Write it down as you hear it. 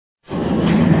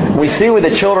We see with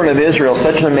the children of Israel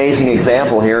such an amazing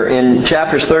example here. In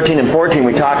chapters 13 and 14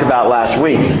 we talked about last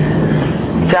week.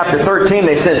 Chapter 13,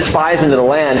 they sent spies into the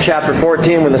land. Chapter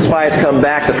 14, when the spies come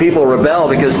back, the people rebel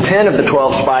because 10 of the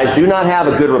 12 spies do not have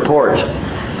a good report.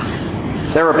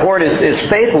 Their report is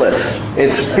faithless.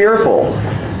 It's fearful.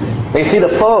 They see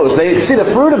the foes. They see the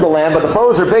fruit of the land, but the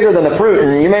foes are bigger than the fruit.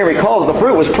 And you may recall that the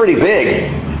fruit was pretty big.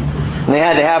 And they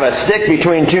had to have a stick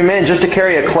between two men just to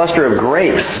carry a cluster of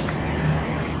grapes.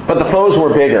 But the foes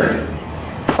were bigger.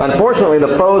 Unfortunately,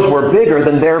 the foes were bigger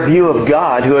than their view of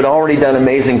God, who had already done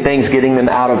amazing things getting them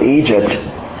out of Egypt.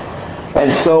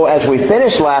 And so as we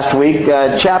finished last week,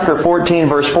 chapter 14,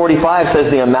 verse 45 says,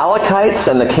 the Amalekites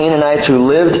and the Canaanites who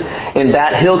lived in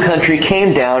that hill country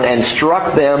came down and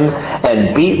struck them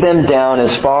and beat them down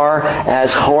as far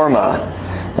as Hormah.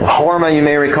 And Hormah, you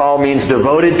may recall, means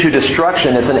devoted to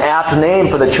destruction. It's an apt name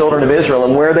for the children of Israel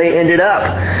and where they ended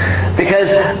up. Because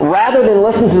rather than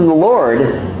listen to the Lord,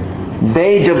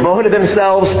 they devoted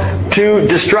themselves to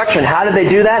destruction. How did they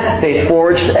do that? They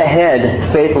forged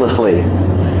ahead faithlessly.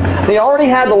 They already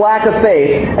had the lack of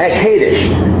faith at Kadesh.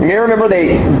 You may remember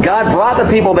God brought the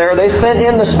people there. They sent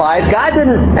in the spies. God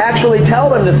didn't actually tell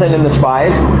them to send in the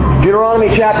spies.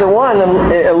 Deuteronomy chapter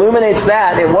 1 illuminates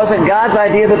that. It wasn't God's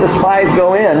idea that the spies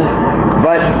go in,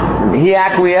 but He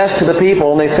acquiesced to the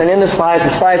people, and they sent in the spies.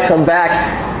 The spies come back,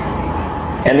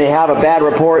 and they have a bad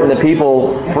report, and the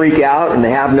people freak out, and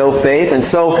they have no faith. And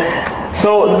so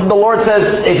the Lord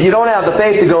says, if you don't have the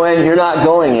faith to go in, you're not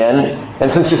going in.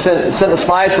 And since you sent the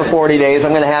spies for 40 days,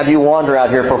 I'm going to have you wander out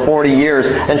here for 40 years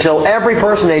until every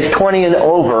person aged 20 and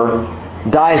over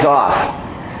dies off.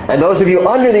 And those of you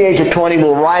under the age of 20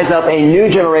 will rise up a new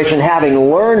generation having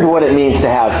learned what it means to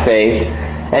have faith.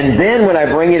 And then when I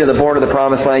bring you to the border of the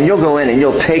promised land, you'll go in and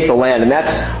you'll take the land. And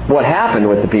that's what happened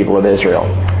with the people of Israel.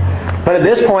 But at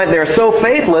this point, they're so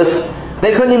faithless,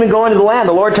 they couldn't even go into the land.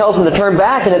 The Lord tells them to turn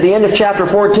back, and at the end of chapter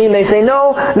 14, they say,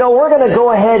 no, we're going to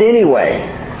go ahead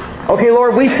anyway. Okay,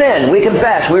 Lord, we sinned. We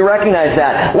confess. We recognize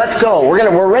that. Let's go.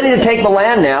 We're ready to take the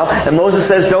land now. And Moses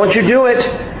says, don't you do it.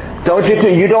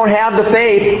 You don't have the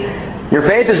faith. Your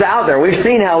faith is out there. We've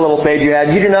seen how little faith you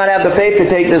had. You do not have the faith to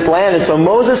take this land. And so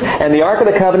Moses and the Ark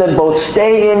of the Covenant both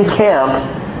stay in camp,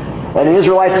 and the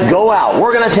Israelites go out.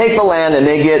 We're going to take the land, and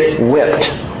they get whipped.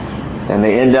 And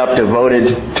they end up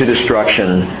devoted to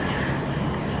destruction.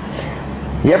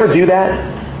 You ever do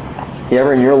that? You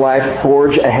ever in your life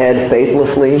forge ahead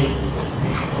faithlessly?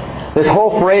 This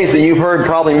whole phrase that you've heard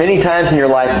probably many times in your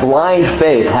life, blind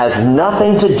faith, has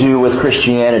nothing to do with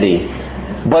Christianity.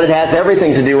 But it has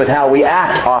everything to do with how we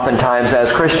act oftentimes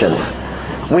as Christians.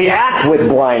 We act with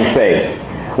blind faith.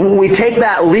 We take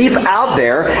that leap out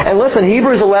there, and listen,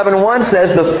 Hebrews 11:1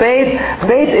 says, the faith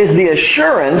is the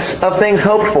assurance of things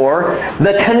hoped for,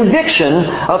 the conviction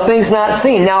of things not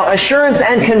seen. Now, assurance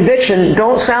and conviction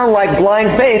don't sound like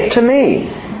blind faith to me.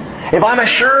 If I'm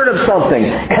assured of something,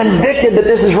 convicted that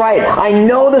this is right, I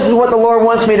know this is what the Lord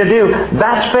wants me to do,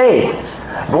 that's faith.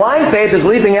 Blind faith is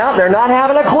leaping out there not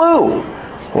having a clue.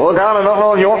 Well, God, I don't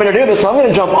know if you want me to do this, so I'm going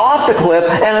to jump off the cliff,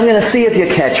 and I'm going to see if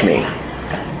you catch me.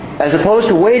 As opposed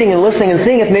to waiting and listening and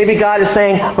seeing if maybe God is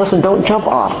saying, listen, don't jump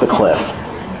off the cliff.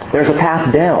 There's a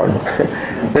path down.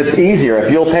 It's easier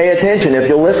if you'll pay attention, if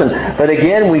you'll listen. But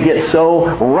again, we get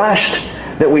so rushed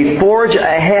that we forge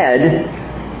ahead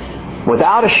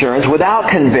without assurance, without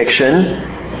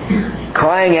conviction,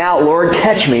 crying out, Lord,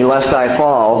 catch me lest I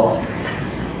fall.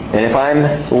 And if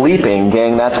I'm leaping,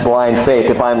 gang, that's blind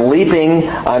faith. If I'm leaping,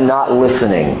 I'm not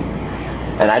listening.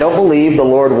 And I don't believe the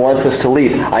Lord wants us to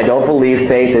leap. I don't believe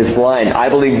faith is blind. I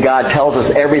believe God tells us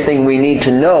everything we need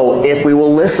to know if we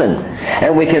will listen.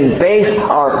 And we can base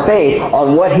our faith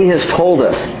on what He has told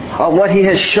us, on what He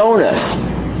has shown us,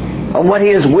 on what He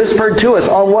has whispered to us,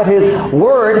 on what His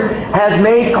Word has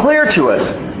made clear to us.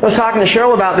 I was talking to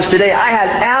Cheryl about this today. I had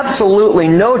absolutely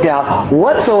no doubt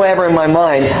whatsoever in my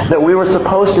mind that we were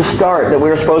supposed to start, that we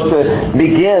were supposed to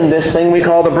begin this thing we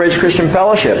call the Bridge Christian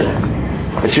Fellowship.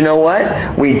 But you know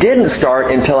what? We didn't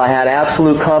start until I had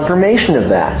absolute confirmation of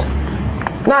that.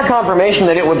 Not confirmation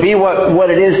that it would be what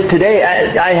it is today.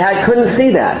 I couldn't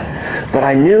see that. But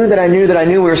I knew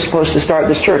we were supposed to start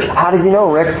this church. How did you know,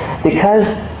 Rick? Because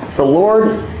the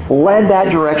Lord led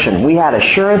that direction. We had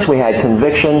assurance. We had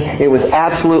conviction. It was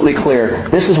absolutely clear.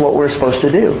 This is what we're supposed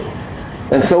to do.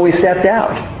 And so we stepped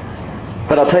out.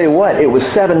 But I'll tell you what, it was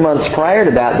 7 months prior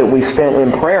to that we spent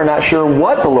in prayer, not sure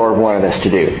what the Lord wanted us to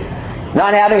do.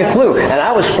 Not having a clue. And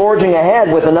I was forging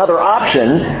ahead with another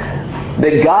option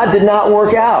that God did not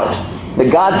work out. That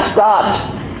God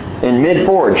stopped in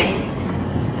mid-forge.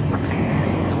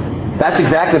 That's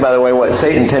exactly, by the way, what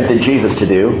Satan tempted Jesus to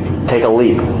do. Take a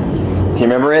leap. Do you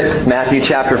remember it? Matthew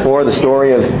chapter 4, the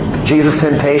story of Jesus'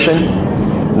 temptation.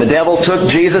 The devil took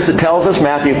Jesus, it tells us,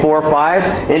 Matthew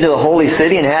 4:5, into the holy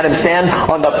city and had him stand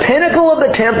on the pinnacle of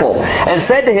the temple and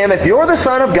said to him, "If you're the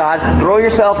Son of God, throw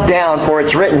yourself down, for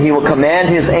it's written, He will command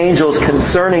His angels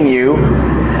concerning you,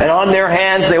 and on their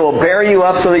hands they will bear you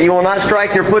up so that you will not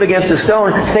strike your foot against a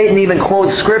stone." Satan even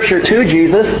quotes Scripture to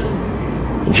Jesus.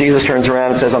 Jesus turns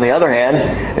around and says, on the other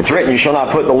hand, it's written, "You shall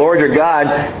not put the Lord your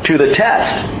God to the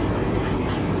test."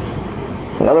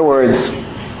 In other words,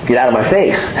 get out of my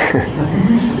face.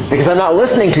 Because I'm not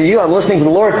listening to you, I'm listening to the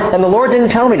Lord. And the Lord didn't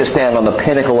tell me to stand on the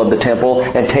pinnacle of the temple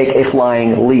and take a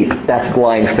flying leap. That's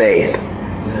blind faith.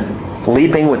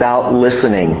 Leaping without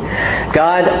listening.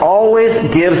 God always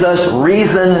gives us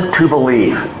reason to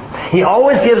believe. He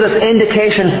always gives us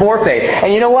indication for faith.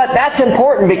 And you know what? That's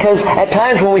important because at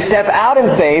times when we step out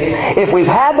in faith, if we've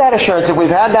had that assurance, if we've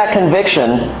had that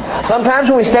conviction, sometimes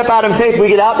when we step out in faith, we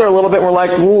get out there a little bit, we're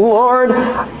like, "Lord,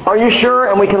 are you sure?"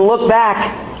 And we can look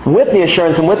back with the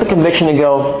assurance and with the conviction and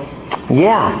go,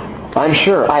 "Yeah, I'm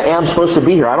sure. I am supposed to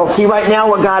be here. I don't see right now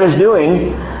what God is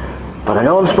doing, but I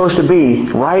know I'm supposed to be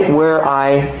right where I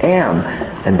am."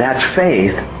 And that's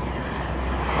faith.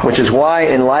 Which is why,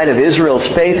 in light of Israel's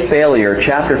faith failure,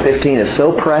 chapter 15 is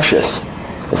so precious.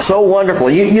 It's so wonderful.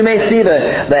 You may see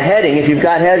the heading, if you've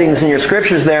got headings in your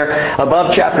scriptures there,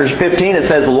 above chapter 15, it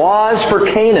says, Laws for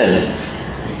Canaan.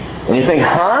 And you think,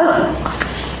 huh?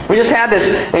 We just had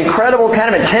this incredible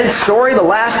kind of intense story, the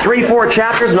last 3-4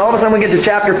 chapters, and all of a sudden we get to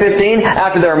chapter 15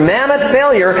 after their mammoth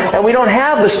failure, and we don't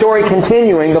have the story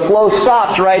continuing. The flow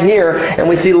stops right here, and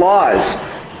we see laws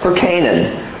for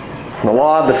Canaan. The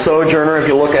law of the sojourner, if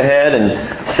you look ahead,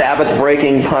 and Sabbath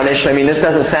breaking punished. I mean, this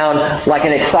doesn't sound like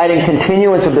an exciting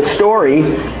continuance of the story,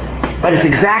 but it's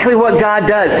exactly what God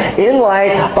does. In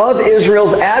light of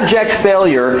Israel's abject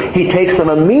failure, He takes them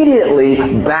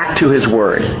immediately back to His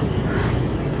Word.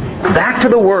 Back to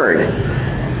the Word.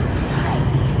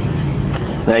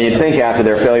 Now you'd think after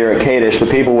their failure at Kadesh, the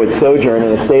people would sojourn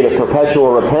in a state of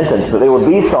perpetual repentance, that they would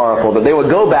be sorrowful, that they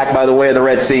would go back by the way of the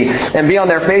Red Sea and be on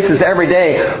their faces every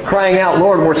day crying out,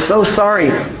 "Lord, we're so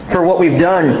sorry for what we've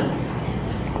done."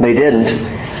 They didn't.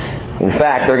 In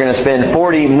fact, they're going to spend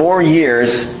 40 more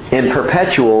years in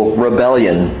perpetual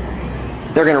rebellion.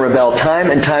 They're going to rebel time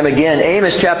and time again.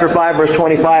 Amos chapter 5 verse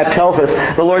 25 tells us,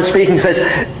 the Lord speaking says,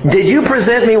 "Did you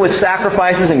present me with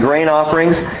sacrifices and grain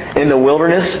offerings in the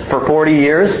wilderness for 40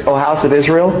 years, O house of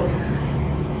Israel?"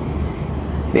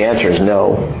 The answer is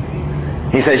no.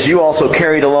 He says, "You also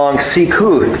carried along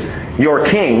Sikuth, your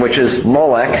king," which is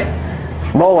Molech.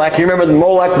 Molech, you remember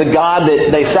Molech, the god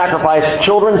that they sacrificed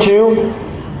children to?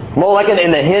 Molech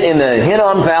in the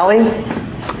Hinnom Valley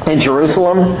in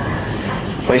Jerusalem.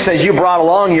 So he says, "You brought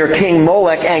along your king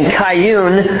Molech and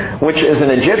Kayun," which is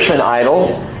an Egyptian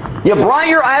idol. You brought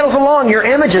your idols along, your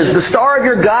images, the star of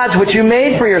your gods, which you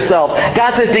made for yourself.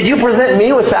 God says, "Did you present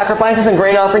me with sacrifices and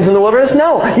grain offerings in the wilderness?"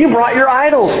 No, you brought your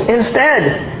idols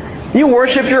instead. You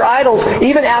worshipped your idols.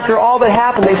 Even after all that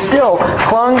happened, they still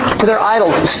clung to their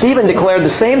idols. Stephen declared the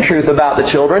same truth about the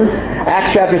children.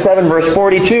 Acts chapter 7, verse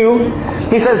 42.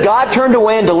 He says, "God turned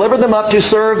away and delivered them up to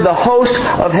serve the host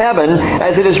of heaven,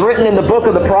 as it is written in the book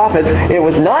of the prophets, 'It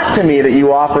was not to me that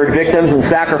you offered victims and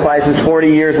sacrifices 40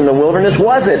 years in the wilderness,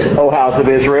 was it, O house of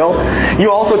Israel?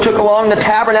 You also took along the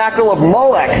tabernacle of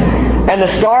Molech and the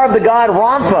star of the god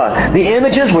Rampha, the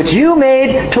images which you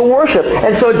made to worship.'"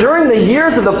 And so during the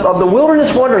years of the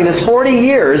wilderness wandering, this 40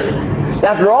 years,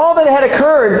 after all that had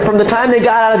occurred from the time they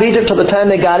got out of Egypt to the time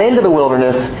they got into the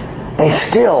wilderness, they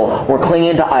still were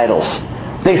clinging to idols.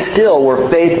 They still were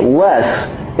faithless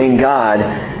in God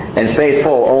and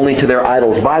faithful only to their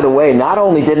idols. By the way, not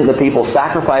only didn't the people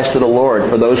sacrifice to the Lord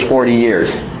for those 40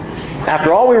 years,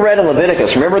 after all we read in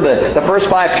Leviticus, remember the first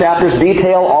 5 chapters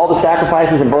detail all the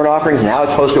sacrifices and burnt offerings and how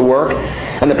it's supposed to work?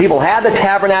 And the people had the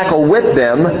tabernacle with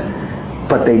them,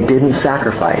 but they didn't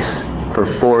sacrifice for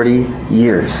 40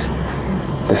 years.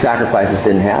 The sacrifices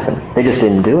didn't happen. They just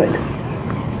didn't do it.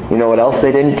 You know what else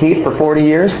they didn't keep for 40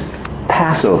 years?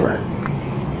 Passover.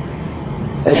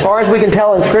 As far as we can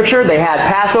tell in Scripture, they had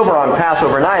Passover on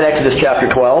Passover night, Exodus chapter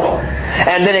 12.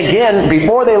 And then again,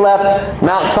 before they left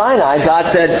Mount Sinai, God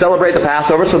said, celebrate the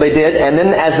Passover, so they did. And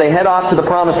then as they head off to the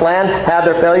Promised Land, have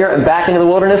their failure, and back into the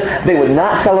wilderness, they would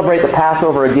not celebrate the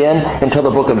Passover again until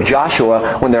the book of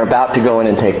Joshua, when they're about to go in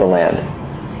and take the land.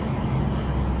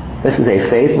 This is a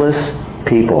faithless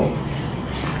people.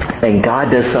 And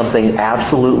God does something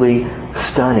absolutely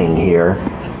stunning here.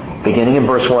 Beginning in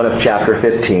verse 1 of chapter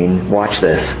 15, watch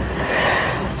this.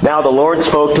 Now the Lord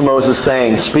spoke to Moses,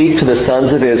 saying, Speak to the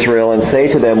sons of Israel and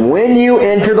say to them, When you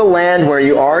enter the land where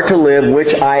you are to live,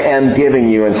 which I am giving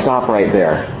you. And stop right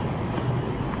there.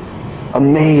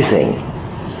 Amazing.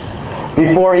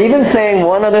 Before even saying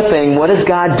one other thing, what is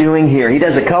God doing here? He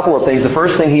does a couple of things. The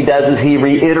first thing He does is He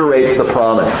reiterates the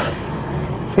promise.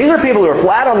 These are people who are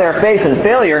flat on their face in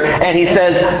failure, and He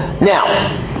says,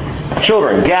 Now,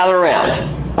 children, gather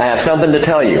around. I have something to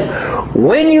tell you.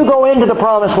 When you go into the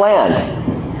promised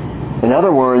land, in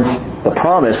other words, the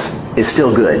promise is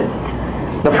still good.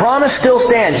 The promise still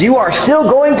stands. You are still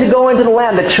going to go into the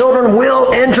land. The children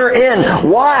will enter in.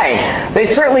 Why?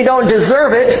 They certainly don't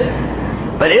deserve it.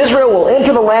 But Israel will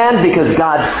enter the land because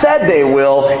God said they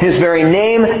will. His very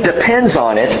name depends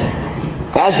on it.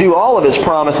 As do all of His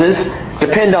promises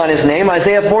depend on His name.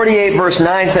 Isaiah 48 verse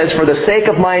 9 says, For the sake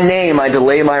of my name I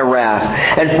delay my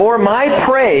wrath, and for my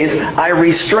praise I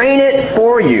restrain it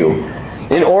for you,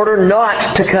 in order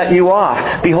not to cut you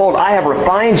off. Behold, I have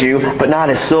refined you, but not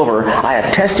as silver. I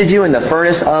have tested you in the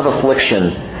furnace of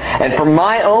affliction. And for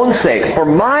my own sake,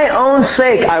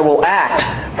 I will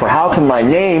act. For how can my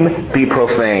name be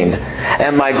profaned?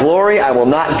 And my glory I will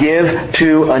not give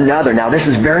to another. Now this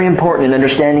is very important in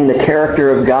understanding the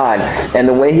character of God and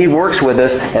the way He works with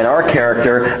us and our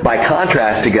character by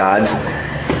contrast to God's.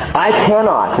 I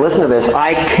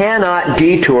cannot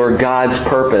detour God's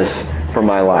purpose for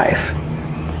my life.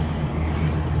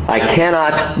 I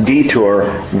cannot detour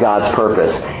God's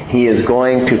purpose. He is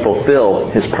going to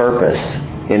fulfill His purpose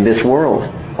in this world.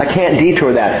 I can't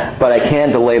detour that, but I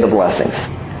can delay the blessings.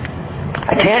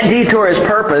 I can't detour His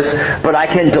purpose, but I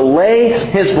can delay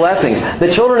His blessings.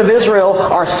 The children of Israel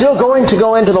are still going to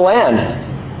go into the land.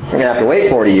 They're going to have to wait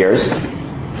 40 years.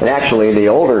 And actually, the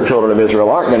older children of Israel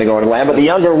aren't going to go into the land, but the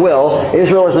younger will.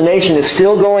 Israel as a nation is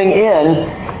still going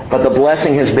in, but the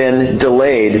blessing has been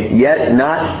delayed, yet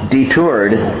not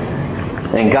detoured.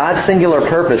 And God's singular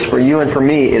purpose for you and for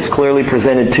me is clearly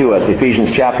presented to us.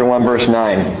 Ephesians chapter 1, verse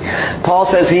 9.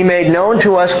 Paul says, He made known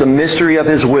to us the mystery of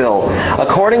His will,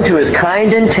 according to His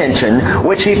kind intention,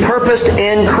 which He purposed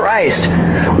in Christ,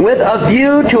 with a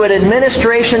view to an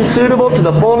administration suitable to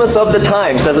the fullness of the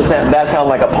times. Doesn't that sound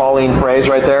like a Pauline phrase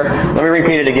right there? Let me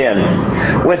repeat it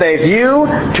again. With a view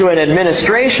to an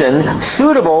administration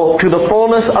suitable to the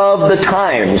fullness of the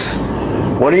times.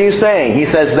 What are you saying? He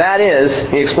says that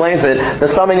is, he explains it, the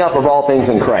summing up of all things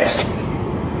in Christ.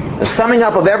 The summing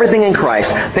up of everything in Christ.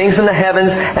 Things in the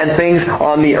heavens and things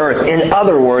on the earth. In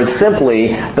other words,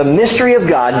 simply, the mystery of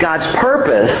God, God's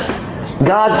purpose,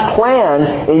 God's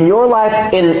plan in your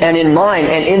life and in mine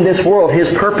and in this world, His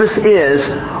purpose is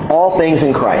all things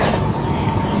in Christ.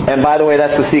 And by the way,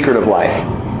 that's the secret of life.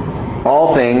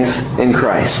 All things in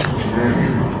Christ.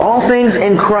 All things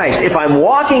in Christ. If I'm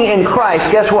walking in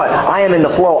Christ, guess what? I am in the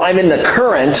flow. I'm in the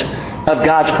current of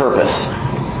God's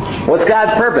purpose. What's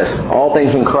God's purpose? All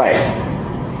things in Christ.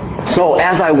 So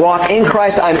as I walk in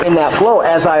Christ, I'm in that flow.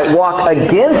 As I walk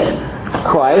against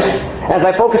Christ, as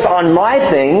I focus on my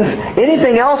things,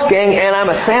 anything else, gang, and I'm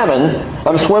a salmon,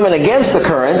 I'm swimming against the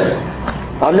current,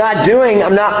 I'm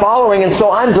not following, and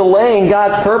so I'm delaying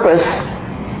God's purpose.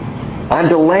 I'm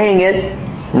delaying it.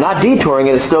 Not detouring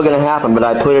it, it's still going to happen, but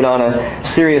I put it on a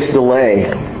serious delay.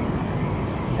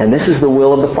 And this is the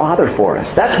will of the Father for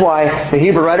us. That's why the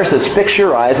Hebrew writer says, fix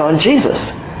your eyes on Jesus.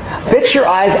 Fix your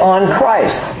eyes on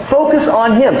Christ. Focus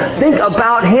on Him. Think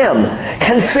about Him.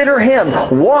 Consider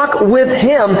Him. Walk with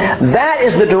Him. That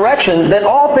is the direction that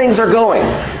all things are going.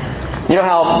 You know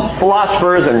how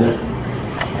philosophers and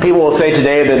people will say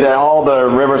today that all the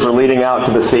rivers are leading out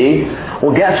to the sea.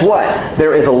 Well, guess what?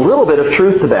 There is a little bit of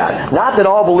truth to that. Not that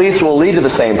all beliefs will lead to the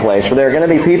same place, for there are going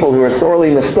to be people who are sorely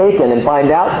mistaken and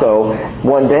find out so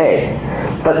one day.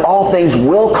 But all things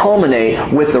will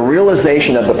culminate with the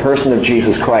realization of the person of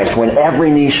Jesus Christ, when every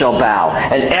knee shall bow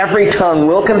and every tongue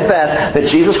will confess that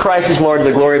Jesus Christ is Lord to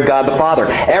the glory of God the Father.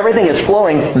 Everything is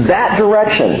flowing that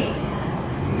direction.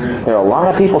 There are a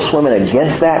lot of people swimming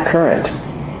against that current,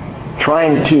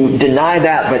 trying to deny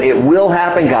that, but it will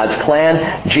happen. God's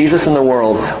plan, Jesus in the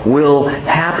world, will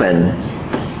happen.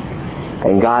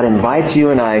 And God invites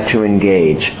you and I to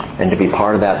engage and to be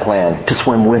part of that plan, to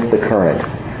swim with the current.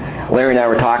 Larry and I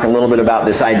were talking a little bit about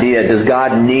this idea, does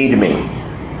God need me?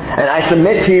 And I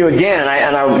submit to you again,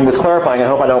 and I was clarifying, I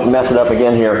hope I don't mess it up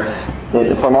again here,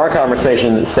 from our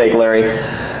conversation's sake, Larry,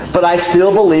 but I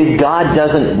still believe God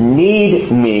doesn't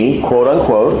need me, quote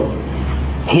unquote.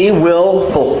 He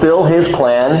will fulfill His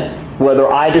plan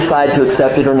whether I decide to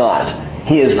accept it or not.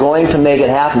 He is going to make it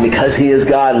happen because He is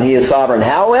God and He is sovereign.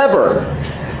 However,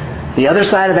 The other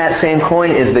side of that same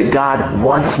coin is that God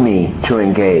wants me to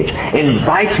engage,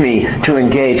 invites me to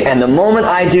engage. And the moment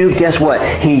I do, guess what?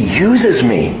 He uses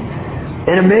me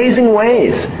in amazing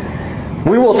ways.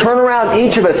 We will turn around,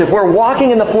 each of us, if we're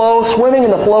walking in the flow, swimming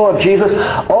in the flow of Jesus,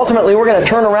 ultimately we're going to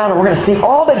turn around and we're going to see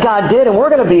all that God did, and we're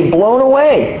going to be blown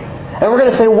away. And we're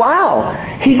going to say, wow,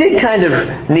 He did kind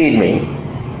of need me.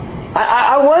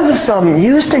 I was of some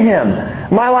use to Him.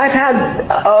 My life had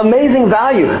amazing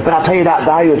value. But I'll tell you that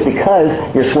value is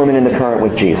because you're swimming in the current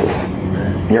with Jesus.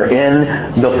 You're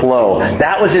in the flow.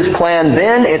 That was His plan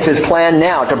then. It's His plan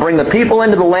now, to bring the people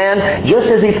into the land just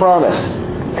as He promised.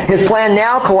 His plan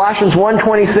now, Colossians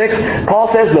 1:26,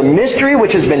 Paul says, the mystery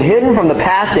which has been hidden from the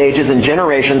past ages and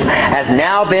generations has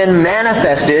now been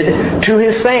manifested to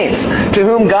His saints, to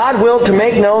whom God willed to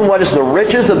make known what is the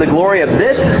riches of the glory of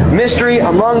this mystery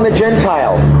among the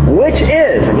Gentiles, which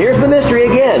is, and here's the mystery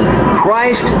again,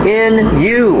 Christ in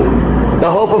you, the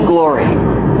hope of glory.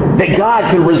 That God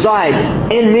could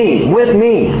reside in me, with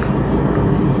me.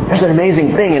 There's an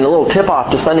amazing thing in a little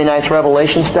tip-off to Sunday night's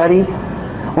Revelation study.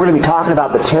 We're going to be talking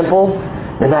about the temple,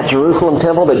 and that Jerusalem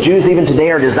temple. The Jews even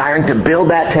today are desiring to build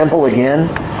that temple again.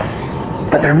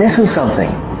 But they're missing something.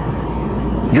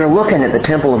 You're looking at the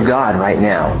temple of God right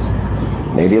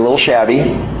now. Maybe a little shabby.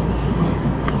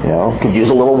 Could use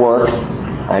a little work.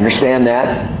 I understand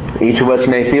that. Each of us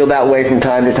may feel that way from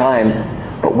time to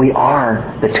time. But we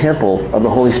are the temple of the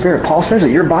Holy Spirit. Paul says that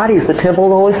your body is the temple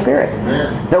of the Holy Spirit.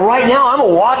 Amen. That right now I'm a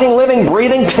walking, living,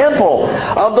 breathing temple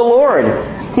of the Lord.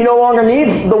 He no longer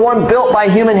needs the one built by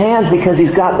human hands because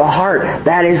He's got the heart.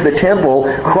 That is the temple.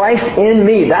 Christ in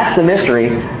me. That's the mystery.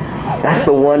 That's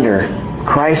the wonder.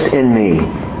 Christ in me.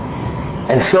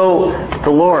 And so the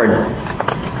Lord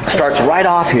starts right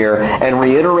off here and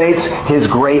reiterates His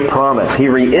great promise. He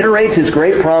reiterates His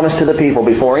great promise to the people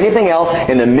before anything else,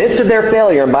 in the midst of their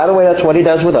failure. And by the way, that's what He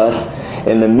does with us.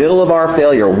 In the middle of our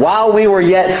failure, while we were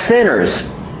yet sinners,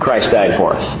 Christ died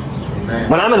for us.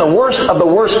 When I'm in the worst of the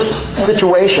worst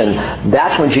situation,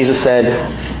 that's when Jesus said,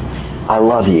 I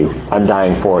love you. I'm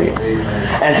dying for you.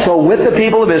 And so with the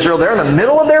people of Israel, they're in the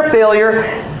middle of their failure,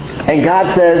 and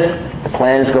God says, the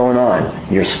plan is going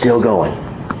on. You're still going.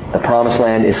 The promised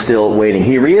land is still waiting.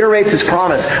 He reiterates His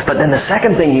promise, but then the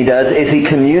second thing He does is He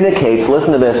communicates,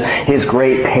 listen to this, His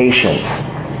great patience.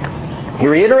 He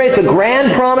reiterates a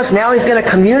grand promise. Now He's going to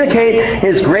communicate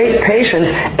His great patience,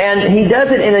 and He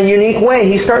does it in a unique way.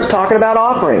 He starts talking about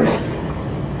offerings.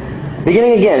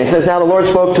 Beginning again, He says, Now the Lord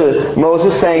spoke to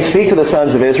Moses, saying, Speak to the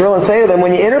sons of Israel, and say to them,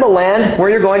 When you enter the land where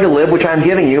you're going to live, which I'm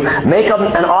giving you, make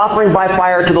an offering by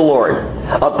fire to the Lord.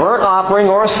 A burnt offering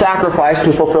or a sacrifice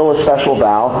to fulfill a special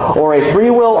vow, or a free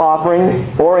will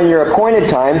offering, or in your appointed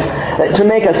times, to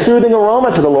make a soothing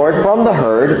aroma to the Lord from the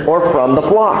herd or from the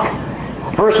flock.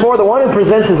 Verse 4, the one who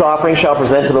presents his offering shall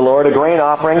present to the Lord a grain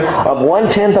offering of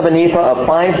 1/10 of an ephah of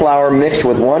fine flour mixed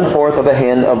with 1/4 of a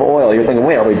hin of oil. You're thinking,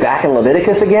 wait, are we back in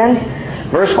Leviticus again?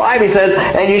 Verse 5, he says,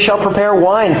 And you shall prepare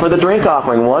wine for the drink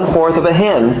offering, 1/4 of a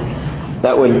hin.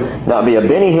 That would not be a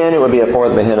Benny hin, it would be a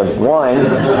 1/4 of a hin of wine,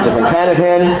 a different kind of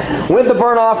hin, with the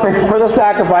burnt offering for the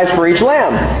sacrifice for each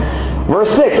lamb. Verse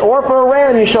 6, Or for a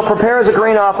ram you shall prepare as a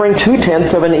grain offering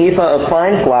 2/10 of an ephah of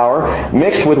fine flour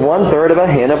mixed with 1/3 of a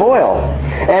hin of oil.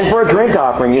 And for a drink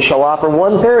offering you shall offer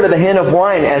 1/3 of a hin of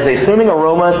wine as a soothing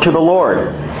aroma to the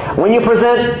Lord. When you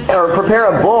present or prepare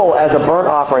a bull as a burnt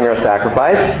offering or a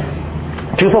sacrifice,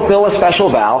 to fulfill a special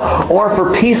vow, or for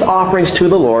peace offerings to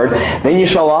the Lord, then you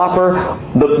shall offer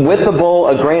with the bull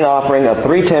a grain offering of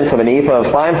 3/10 of an ephah of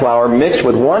fine flour mixed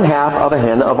with 1/2 of a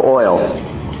hin of oil.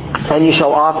 And you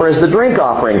shall offer as the drink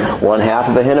offering 1/2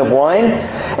 of a hin of wine,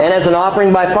 and as an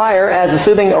offering by fire, as a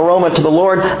soothing aroma to the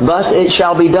Lord. Thus it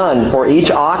shall be done for each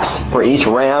ox, for each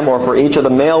ram, or for each of the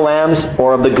male lambs,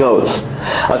 or of the goats.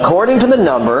 According to the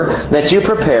number that you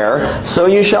prepare, so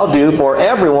you shall do for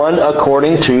everyone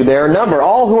according to their number.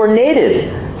 All who are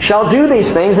native shall do these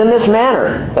things in this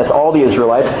manner. That's all the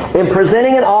Israelites. In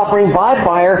presenting an offering by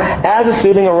fire as a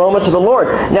soothing aroma to the Lord.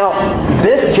 Now,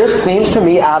 this just seems to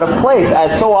me out of place,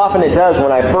 as so often it does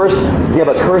when I first give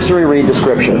a cursory read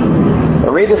description. I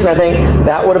read this and I think,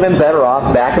 that would have been better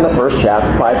off back in the first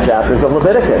 5 chapters of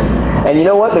Leviticus. And you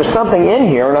know what? There's something in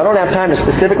here, and I don't have time to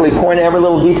specifically point every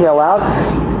little detail out,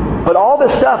 but all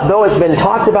this stuff, though it's been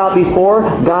talked about before,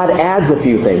 God adds a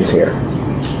few things here.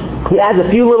 He adds a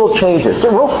few little changes.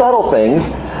 They're real subtle things,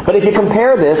 but if you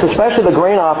compare this, especially the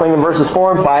grain offering in verses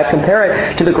 4 and 5, compare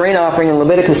it to the grain offering in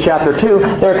Leviticus chapter 2,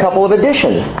 there are a couple of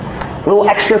additions. Little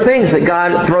extra things that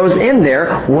God throws in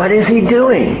there. What is He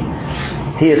doing?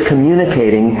 He is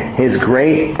communicating His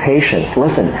great patience.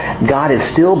 Listen, God is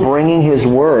still bringing His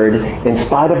word in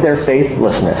spite of their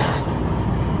faithlessness.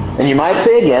 And you might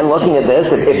say again, looking at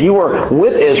this, if you were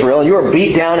with Israel and you were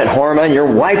beat down at Hormah and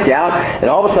you're wiped out, and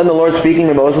all of a sudden the Lord's speaking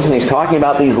to Moses and He's talking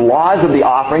about these laws of the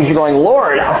offerings, you're going,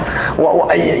 Lord,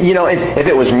 if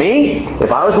it was me, if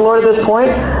I was the Lord at this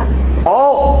point,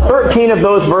 all 13 of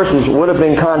those verses would have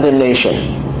been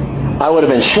condemnation. I would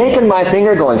have been shaking my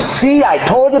finger going, see, I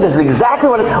told you this is exactly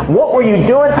what were you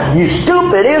doing? You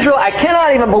stupid Israel, I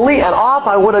cannot even believe. And off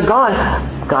I would have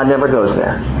gone. God never goes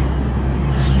there.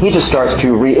 He just starts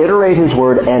to reiterate His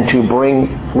Word and to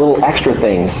bring little extra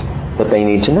things that they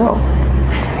need to know.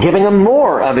 Giving them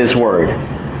more of His Word.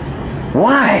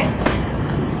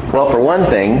 Why? Well, for one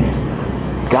thing,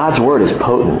 God's Word is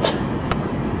potent.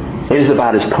 It is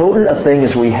about as potent a thing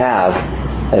as we have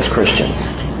as Christians.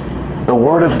 The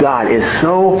Word of God is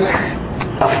so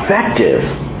effective.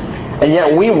 And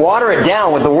yet we water it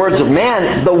down with the words of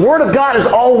man. The Word of God is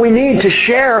all we need to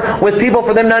share with people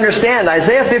for them to understand.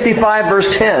 Isaiah 55 verse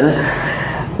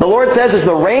 10, the Lord says, as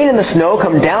the rain and the snow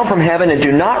come down from heaven and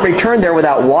do not return there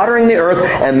without watering the earth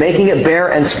and making it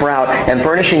bear and sprout and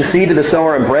furnishing seed to the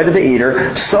sower and bread to the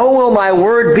eater, so will my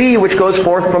word be which goes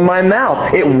forth from my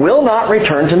mouth. It will not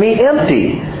return to me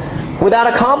empty, without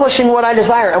accomplishing what I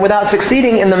desire, and without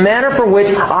succeeding in the manner for which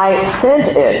I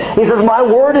sent it. He says, my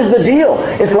word is the deal.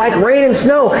 It's like rain and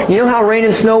snow. You know how rain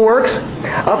and snow works?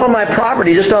 Up on my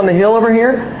property, just on the hill over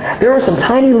here, there were some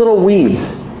tiny little weeds,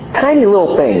 tiny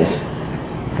little things.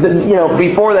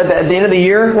 Before that, at the end of the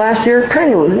year, last year,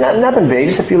 tiny, nothing big,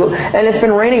 just a few little. And it's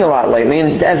been raining a lot lately.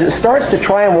 And as it starts to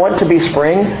try and want to be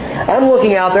spring, I'm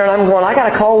looking out there and I'm going, I got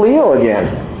to call Leo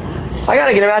again. I got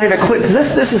to get him out here to quit, because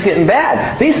this is getting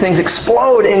bad. These things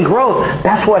explode in growth.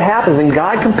 That's what happens. And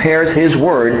God compares His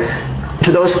Word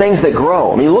to those things that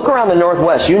grow. I mean, look around the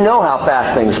Northwest. You know how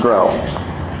fast things grow.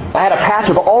 I had a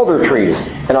patch of alder trees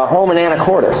in our home in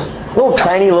Anacortes.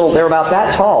 They're about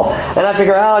that tall. And I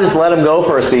figured, I'll just let them go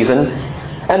for a season.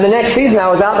 And the next season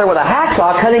I was out there with a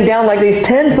hacksaw cutting down like these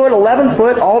 10-foot,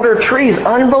 11-foot alder trees.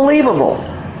 Unbelievable.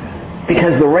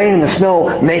 Because the rain and the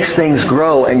snow makes things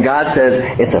grow, and God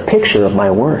says, it's a picture of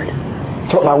my Word.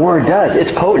 That's what my Word does.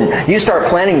 It's potent. You start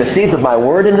planting the seeds of my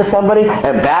Word into somebody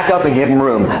and back up and give them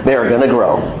room. They're going to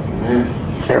grow.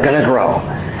 They're going to grow.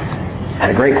 I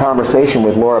had a great conversation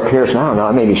with Laura Pearson. I don't know,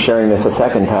 I may be sharing this a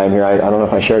second time here. I don't know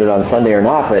if I shared it on Sunday or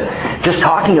not, but just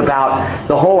talking about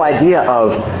the whole idea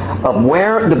of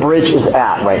where the bridge is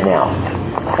at right now.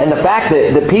 And the fact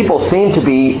that people seem to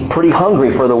be pretty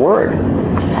hungry for the Word.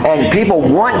 And people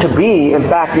want to be, in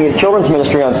fact, the children's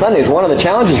ministry on Sundays, one of the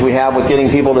challenges we have with getting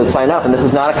people to sign up, and this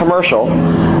is not a commercial,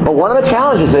 but one of the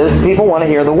challenges is people want to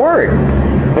hear the Word.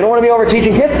 They don't want to be over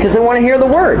teaching kids because they want to hear the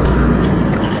Word.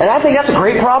 And I think that's a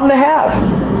great problem to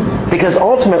have. Because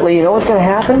ultimately, you know what's going to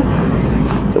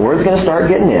happen? The Word's going to start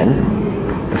getting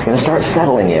in. It's going to start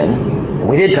settling in.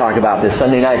 We did talk about this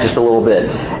Sunday night just a little bit.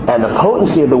 And the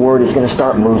potency of the Word is going to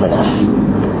start moving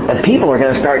us. And people are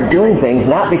going to start doing things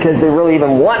not because they really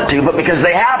even want to, but because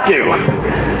they have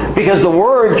to. Because the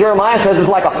Word, Jeremiah says, is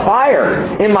like a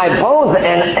fire in my bones,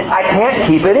 and I can't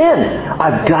keep it in.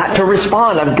 I've got to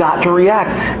respond. I've got to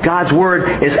react. God's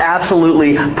Word is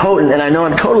absolutely potent. And I know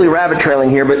I'm totally rabbit trailing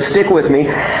here, but stick with me.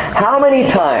 How many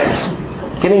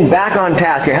times, getting back on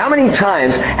task here, how many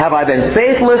times have I been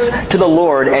faithless to the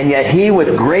Lord, and yet He,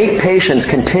 with great patience,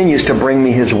 continues to bring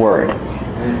me His Word?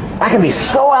 I can be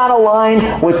so out of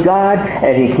line with God,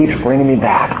 and He keeps bringing me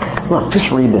back. Look, just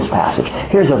read this passage.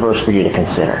 Here's a verse for you to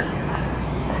consider.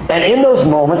 And in those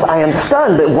moments, I am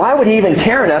stunned that why would He even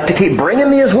care enough to keep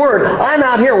bringing me His Word? I'm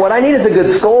out here. What I need is a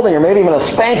good scolding or maybe even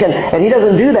a spanking, and He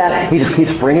doesn't do that. He just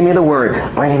keeps bringing me the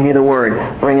Word, bringing me the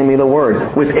Word, bringing me the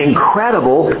Word with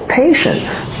incredible patience.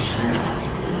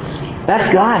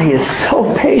 That's God. He is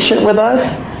so patient with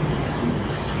us.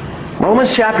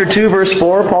 Romans chapter 2, verse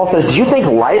 4, Paul says, do you think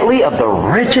lightly of the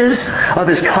riches of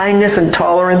His kindness and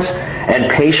tolerance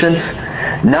and patience,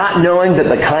 not knowing that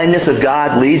the kindness of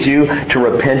God leads you to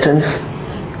repentance?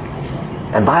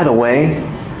 And by the way,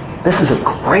 this is a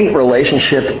great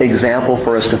relationship example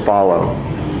for us to follow.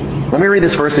 Let me read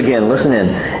this verse again. Listen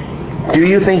in. Do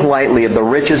you think lightly of the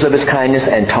riches of His kindness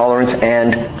and tolerance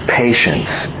and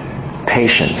patience?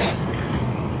 Patience.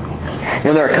 You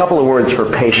know, there are a couple of words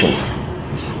for patience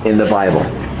in the Bible.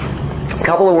 A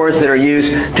couple of words that are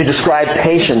used to describe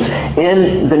patience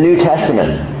in the New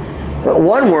Testament.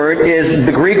 One word is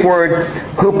the Greek word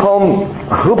hupomone.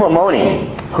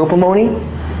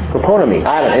 Huponomy.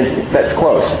 I don't know. That's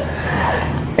close.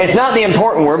 It's not the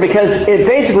important word because it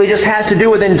basically just has to do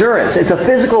with endurance. It's a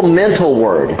physical, mental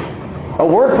word. A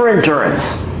word for endurance.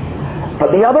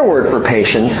 But the other word for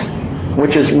patience,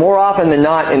 which is more often than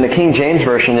not in the King James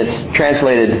Version, it's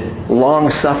translated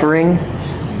long-suffering.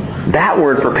 That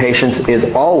word for patience is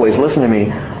always, listen to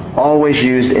me, always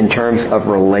used in terms of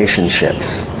relationships.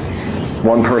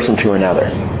 One person to another.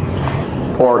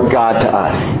 Or God to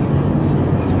us.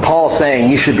 Paul's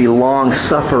saying you should be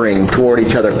long-suffering toward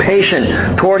each other,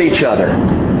 patient toward each other.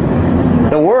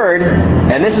 The word,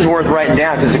 and this is worth writing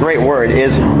down because it's a great word,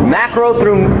 is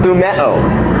macrothumeo.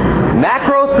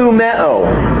 Macrothumeo.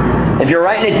 If you're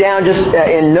writing it down just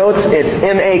in notes, it's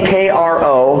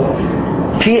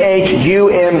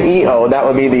MAKROTHUMEO. That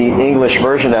would be the English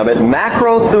version of it.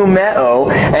 Macrothumeo,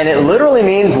 and it literally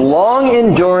means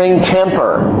long-enduring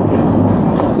temper.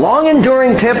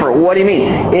 Long-enduring temper. What do you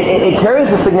mean? It carries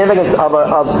the significance of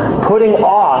putting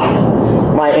off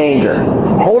my anger,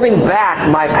 holding back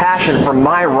my passion for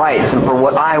my rights and for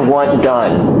what I want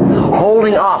done.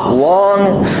 Holding off,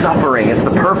 long-suffering. It's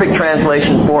the perfect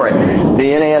translation for it. The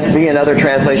NASB and other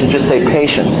translations just say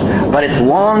patience. But it's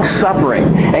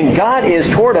long-suffering. And God is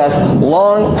toward us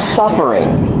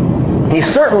long-suffering. He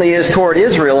certainly is toward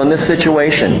Israel in this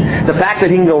situation. The fact that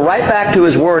he can go right back to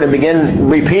his word and begin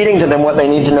repeating to them what they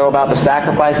need to know about the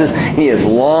sacrifices, he is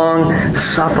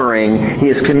long-suffering. He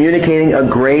is communicating a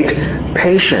great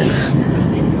patience.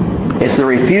 It's the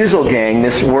refusal, gang,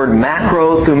 this word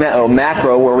macrothumeo,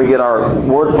 macro, where we get our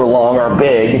word for long, our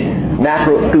big.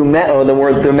 Macrothumeo, the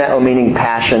word thumeo meaning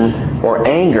passion or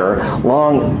anger,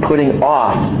 long putting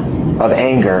off of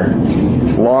anger,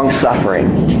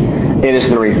 long-suffering. It is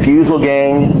the refusal,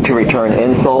 gang, to return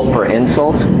insult for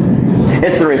insult.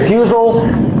 It's the refusal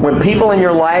when people in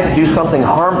your life do something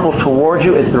harmful toward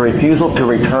you. It's the refusal to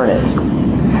return it.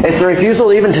 It's the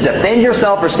refusal even to defend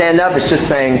yourself or stand up. It's just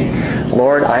saying,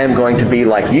 Lord, I am going to be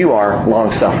like you are,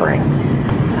 long-suffering.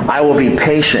 I will be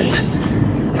patient.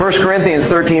 1 Corinthians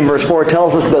 13 verse 4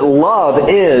 tells us that love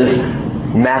is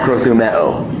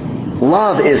macrothumeo.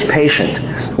 Love is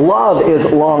patient. Love is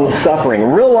long-suffering.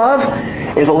 Real love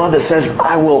is a love that says,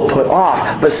 I will put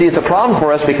off. But see, it's a problem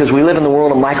for us because we live in the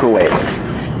world of microwave.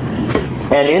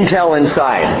 And Intel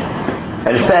Inside.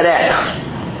 And FedEx.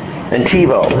 And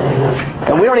TiVo.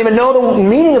 And we don't even know the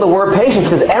meaning of the word patience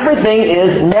because everything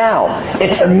is now.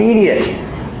 It's immediate.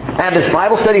 I have this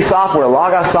Bible study software,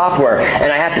 Logos software,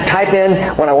 and I have to type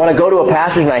in when I want to go to a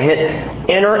passage and I hit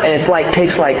enter and it's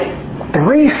takes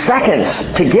 3 seconds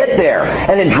to get there,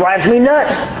 and it drives me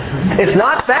nuts. It's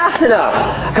not fast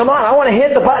enough. Come on, I want to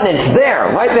hit the button. It's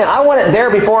there, right then. I want it there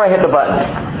before I hit the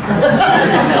button.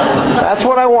 That's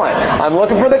what I want. I'm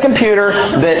looking for the computer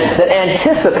that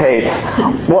anticipates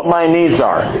what my needs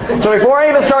are. So before I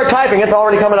even start typing, it's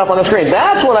already coming up on the screen.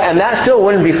 And that still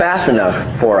wouldn't be fast enough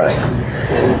for us.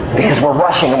 Because we're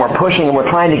rushing and we're pushing and we're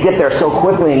trying to get there so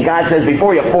quickly. And God says,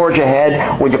 before you forge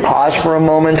ahead, would you pause for a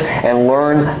moment and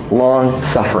learn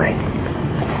long-suffering?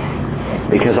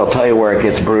 Because I'll tell you where it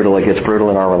gets brutal. It gets brutal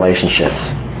in our relationships.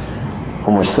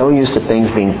 When we're so used to things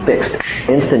being fixed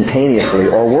instantaneously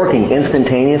or working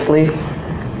instantaneously,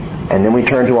 and then we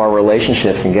turn to our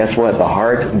relationships, and guess what? The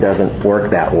heart doesn't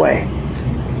work that way.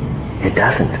 It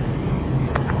doesn't.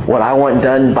 What I want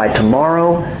done by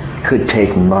tomorrow could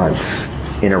take months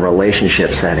in a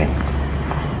relationship setting.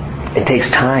 It takes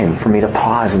time for me to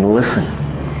pause and listen.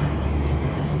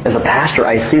 As a pastor,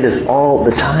 I see this all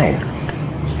the time.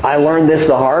 I learned this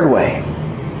the hard way.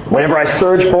 Whenever I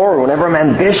surge forward, whenever I'm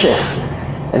ambitious,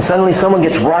 and suddenly someone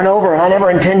gets run over, and I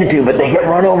never intended to, but they get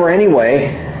run over anyway,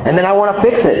 and then I want to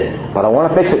fix it. But I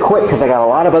want to fix it quick because I got a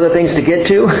lot of other things to get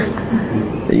to.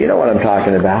 You know what I'm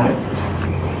talking about.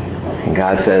 And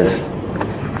God says,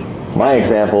 my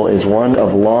example is one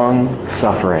of long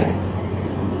suffering.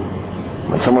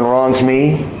 When someone wrongs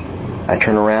me, I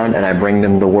turn around and I bring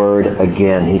them the word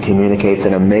again. He communicates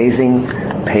an amazing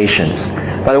patience.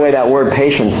 By the way, that word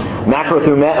patience,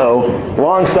 macrothumeo,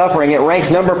 long-suffering, it ranks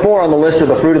number 4 on the list of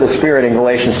the fruit of the Spirit in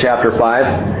Galatians chapter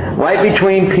 5. Right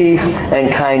between peace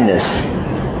and kindness.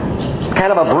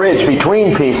 Kind of a bridge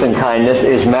between peace and kindness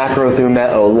is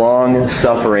macrothumeo,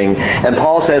 long-suffering. And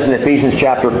Paul says in Ephesians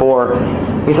chapter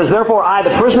 4, he says, therefore I,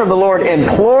 the prisoner of the Lord,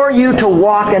 implore you to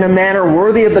walk in a manner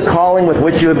worthy of the calling with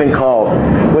which you have been called,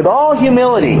 with all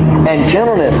humility and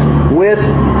gentleness, with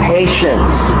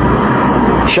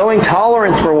patience, showing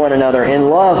tolerance for one another in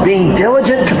love, being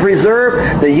diligent to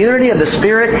preserve the unity of the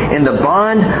Spirit in the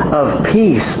bond of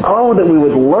peace. Oh, that we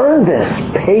would learn this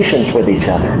patience with each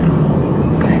other.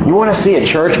 You want to see a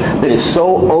church that is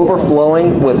so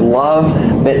overflowing with love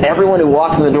that everyone who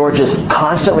walks in the door just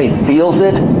constantly feels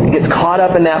it, gets caught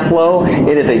up in that flow?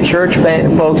 It is a church,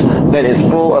 folks, that is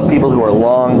full of people who are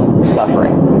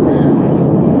long-suffering.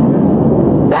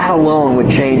 That alone would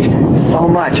change so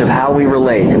much of how we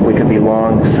relate if we could be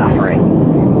long-suffering.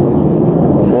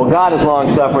 Well, God is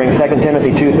long-suffering. 2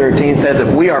 Timothy 2:13 says,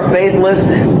 if we are faithless,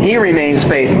 He remains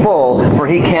faithful, for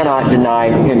He cannot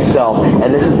deny Himself.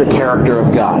 And this is the character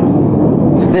of God.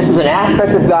 This is an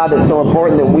aspect of God that's so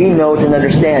important that we know and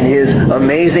understand His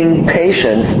amazing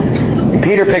patience.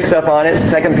 Peter picks up on it,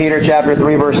 2 Peter chapter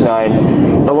 3, verse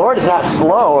 9. The Lord is not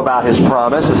slow about His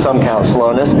promise, as some count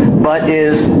slowness, but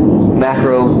is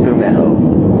macrothumeo.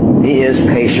 He is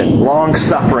patient,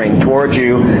 long-suffering towards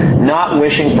you, not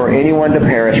wishing for anyone to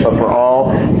perish, but for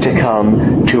all to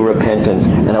come to repentance.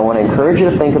 And I want to encourage you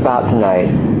to think about tonight,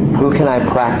 who can I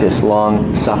practice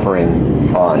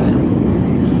long-suffering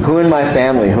on? Who in my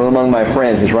family, who among my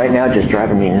friends is right now just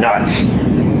driving me nuts,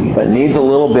 but needs a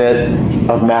little bit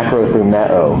of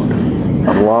macrothumeo,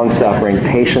 of long-suffering,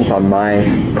 patience on my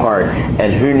part,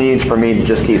 and who needs for me to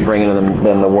just keep bringing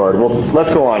them the Word? Well,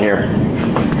 let's go on here.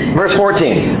 Verse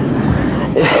 14.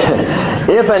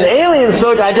 If an alien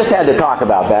sojourner... I just had to talk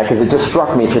about that because it just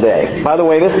struck me today. By the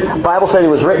way, this Bible study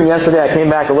was written yesterday. I came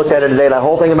back and looked at it today. That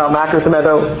whole thing about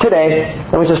macrothumeo, today.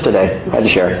 It was just today. I had to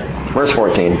share it. Verse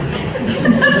 14.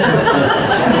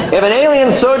 If an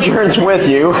alien sojourns with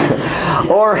you,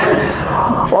 or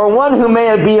one who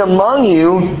may be among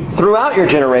you throughout your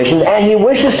generations, and he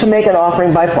wishes to make an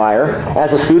offering by fire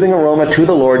as a soothing aroma to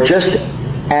the Lord, just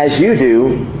as you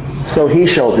do, so he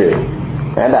shall do.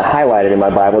 I have that highlighted in my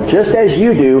Bible. Just as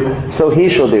you do, so he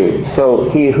shall do. So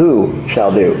he who shall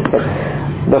do.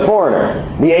 The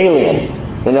foreigner, the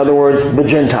alien, in other words, the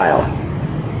Gentile.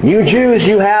 You Jews,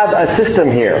 you have a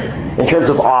system here in terms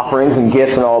of offerings and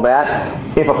gifts and all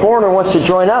that. If a foreigner wants to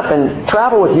join up and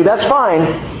travel with you, that's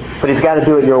fine, but he's got to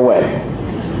do it your way.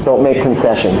 Don't make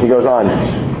concessions. He goes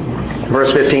on.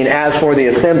 Verse 15, as for the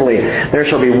assembly, there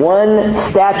shall be one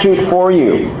statute for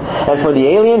you, and for the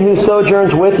alien who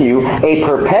sojourns with you, a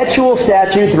perpetual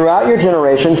statute throughout your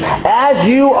generations. As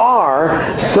you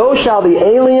are, so shall the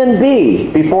alien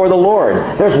be before the Lord.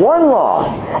 There's one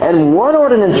law and one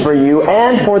ordinance for you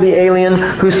and for the alien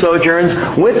who sojourns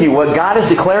with you. What God is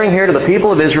declaring here to the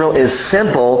people of Israel is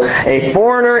simple. A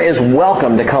foreigner is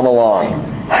welcome to come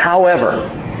along.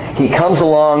 However, he comes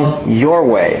along your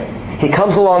way. He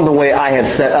comes along the way I have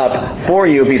set up for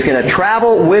you. If he's going to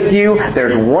travel with you,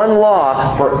 there's one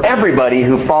law for everybody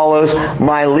who follows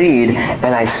my lead.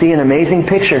 And I see an amazing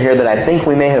picture here that I think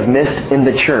we may have missed in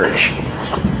the church.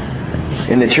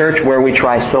 In the church where we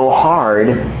try so hard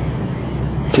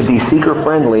to be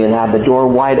seeker-friendly and have the door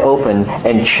wide open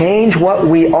and change what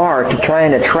we are to try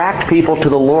and attract people to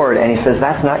the Lord. And he says,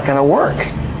 that's not going to work.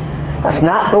 That's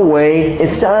not the way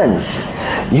it's done.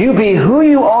 You be who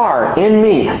you are in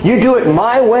me. You do it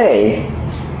my way,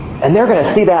 and they're going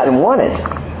to see that and want it.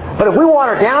 But if we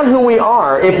water down who we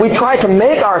are, if we try to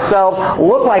make ourselves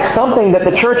look like something that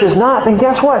the church is not, then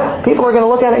guess what? People are going to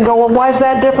look at it and go, well, why is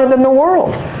that different than the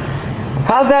world?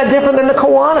 How's that different than the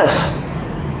Kiwanis?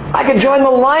 I could join the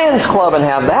Lions Club and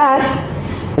have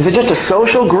that. Is it just a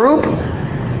social group?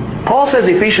 Paul says,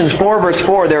 Ephesians 4, verse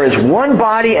 4, there is one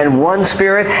body and one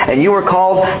Spirit, and you are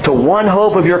called to one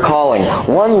hope of your calling,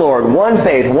 one Lord, one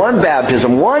faith, one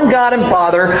baptism, one God and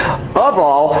Father of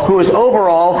all, who is over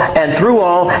all and through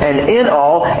all and in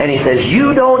all. And he says,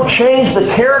 you don't change the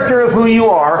character of who you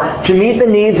are to meet the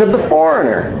needs of the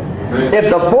foreigner.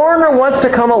 If the foreigner wants to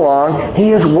come along,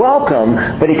 he is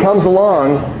welcome, but he comes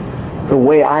along the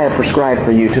way I have prescribed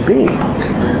for you to be.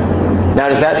 Now,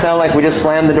 does that sound like we just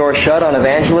slammed the door shut on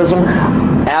evangelism?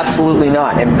 Absolutely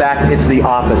not. In fact, it's the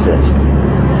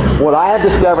opposite. What I have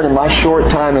discovered in my short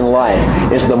time in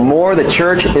life is the more the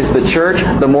church is the church,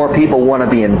 the more people want to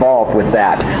be involved with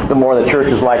that. The more the church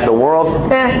is like the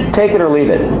world, take it or leave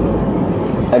it.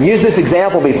 I've used this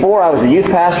example before. I was a youth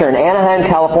pastor in Anaheim,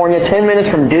 California, 10 minutes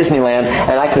from Disneyland,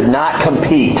 and I could not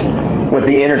compete with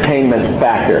the entertainment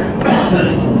factor.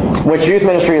 Which youth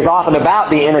ministry is often about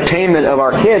the entertainment of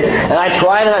our kids. And I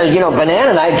tried,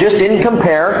 Banana Night just didn't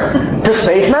compare to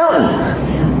Space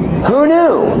Mountain. Who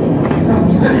knew?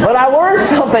 But I learned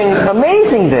something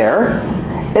amazing there.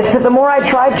 It's that the more I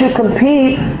tried to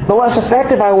compete, the less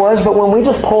effective I was. But when we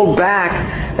just pulled back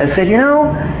and said,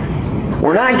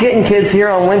 we're not getting kids here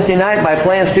on Wednesday night by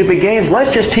playing stupid games.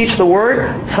 Let's just teach the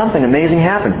Word. Something amazing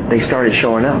happened. They started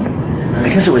showing up.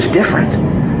 Because it was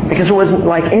different. Because it wasn't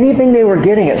like anything they were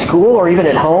getting at school or even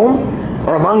at home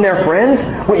or among their friends.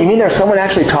 What, you mean there's someone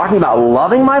actually talking about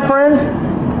loving my friends?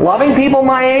 Loving people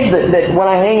my age? That when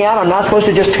I hang out, I'm not supposed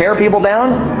to just tear people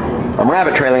down? I'm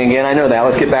rabbit trailing again. I know that.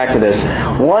 Let's get back to this.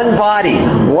 One body,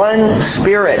 one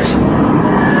Spirit.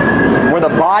 We're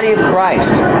the body of Christ.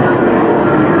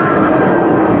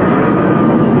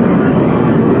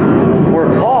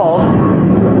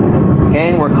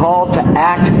 We're called to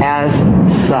act as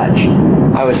such.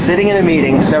 I was sitting in a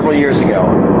meeting several years ago,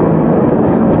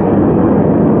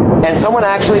 and someone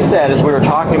actually said, as we were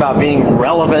talking about being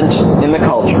relevant in the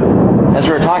culture, as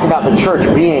we were talking about the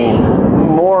church being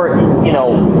more,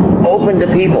 open to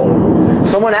people,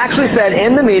 someone actually said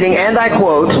in the meeting, and I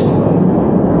quote,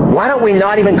 "Why don't we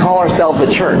not even call ourselves a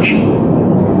church?"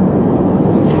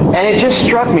 And it just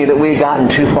struck me that we had gotten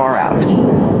too far out.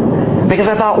 Because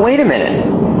I thought, wait a minute.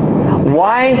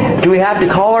 Why do we have to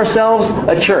call ourselves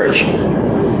a church?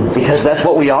 Because that's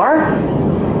what we are?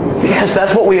 Because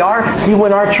that's what we are? See,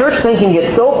 when our church thinking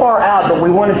gets so far out that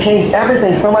we want to change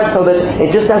everything so much so that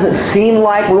it just doesn't seem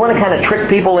like, we want to kind of trick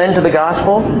people into the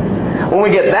gospel. When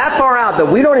we get that far out that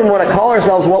we don't even want to call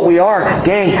ourselves what we are,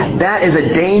 gang, that is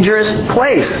a dangerous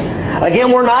place.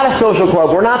 Again, we're not a social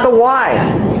club. We're not the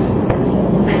Y.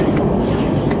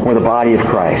 We're the body of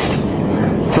Christ.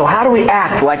 So how do we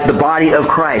act like the body of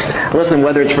Christ? Listen,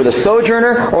 whether it's for the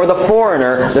sojourner or the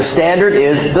foreigner, the standard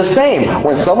is the same.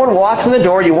 When someone walks in the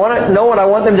door, you want to know what I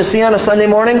want them to see on a Sunday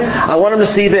morning? I want them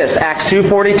to see this, Acts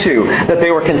 2:42, that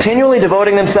they were continually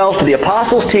devoting themselves to the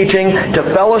apostles' teaching, to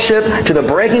fellowship, to the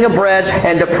breaking of bread,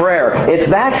 and to prayer. It's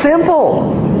that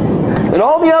simple. And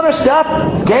all the other stuff,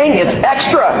 gang, it's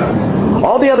extra.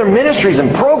 All the other ministries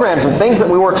and programs and things that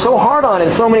we work so hard on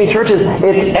in so many churches,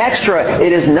 it's extra.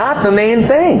 It is not the main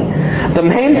thing. The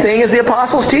main thing is the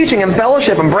apostles' teaching and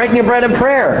fellowship and breaking of bread and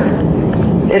prayer.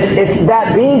 It's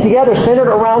that being together centered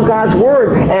around God's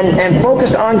Word and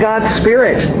focused on God's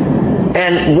Spirit.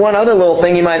 And one other little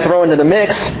thing you might throw into the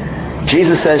mix,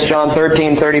 Jesus says, John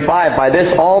 13:35, "By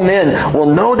this all men will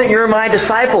know that you're my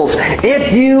disciples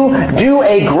if you do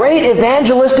a great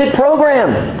evangelistic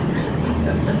program."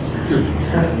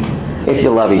 If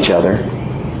you love each other.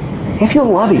 If you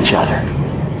love each other.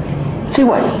 See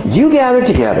what? You gather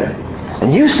together,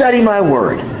 and you study my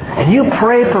Word, and you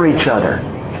pray for each other,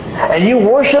 and you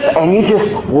worship, and you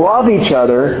just love each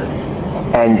other,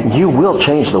 and you will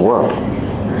change the world.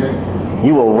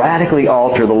 You will radically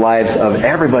alter the lives of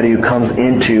everybody who comes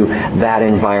into that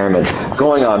environment.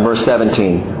 Going on, verse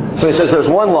 17. So he says there's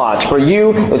one law. It's for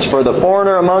you. It's for the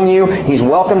foreigner among you. He's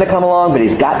welcome to come along, but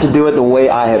he's got to do it the way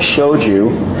I have showed you.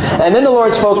 And then the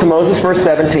Lord spoke to Moses, verse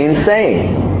 17,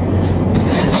 saying,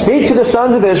 "Speak to the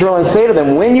sons of Israel and say to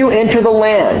them, when you enter the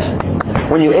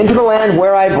land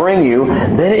where I bring you,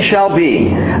 then it shall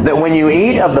be that when you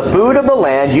eat of the food of the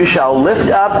land, you shall lift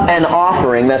up an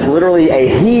offering," that's literally a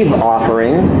heave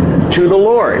offering, "to the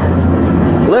Lord."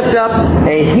 Lift up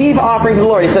a heave offering to the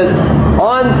Lord. He says,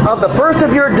 of the first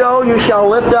of your dough you shall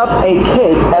lift up a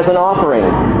cake as an offering.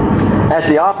 As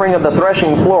the offering of the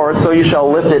threshing floor, so you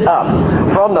shall lift it up.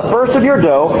 From the first of your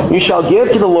dough you shall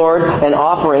give to the Lord an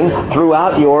offering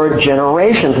throughout your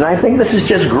generations. And I think this is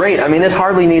just great. I mean, this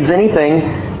hardly needs anything.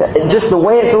 Just the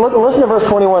way it's... Listen to verse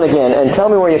 21 again and tell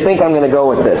me where you think I'm going to go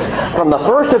with this. From the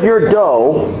first of your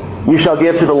dough you shall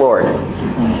give to the Lord.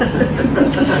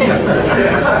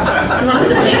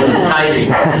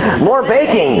 More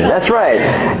baking. That's right.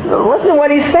 Listen to what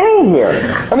he's saying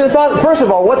here. I mean, it's not, first of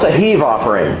all, what's a heave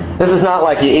offering? This is not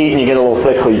like you eat and you get a little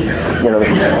sickly,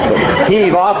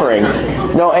 heave offering.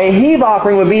 No, a heave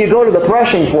offering would be you go to the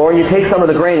threshing floor and you take some of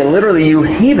the grain and literally you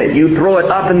heave it. You throw it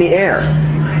up in the air.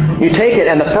 You take it,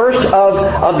 and the first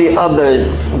of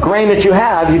the grain that you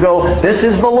have, you go, "This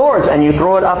is the Lord's," and you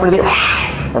throw it up into the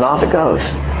air, and off it goes.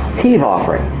 Heave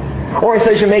offering. Or he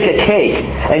says you make a cake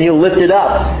and you lift it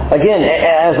up, again,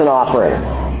 as an offering.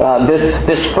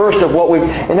 This first of what we've...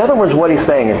 In other words, what he's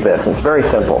saying is this. It's very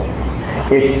simple.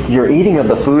 If you're eating of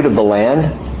the food of the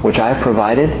land, which I've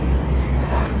provided,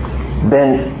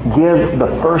 then give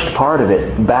the first part of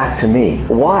it back to me.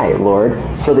 Why, Lord?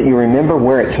 So that you remember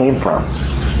where it came from.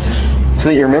 So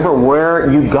that you remember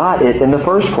where you got it in the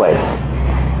first place.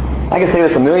 I can say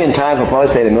this a million times. I'll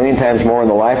probably say it a million times more in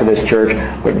the life of this church.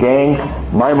 But gang,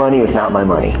 my money is not my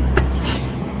money.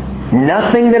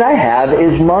 Nothing that I have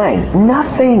is mine.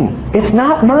 Nothing. It's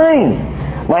not mine.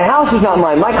 My house is not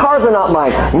mine. My cars are not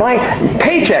mine. My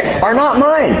paychecks are not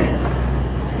mine.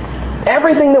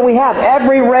 Everything that we have,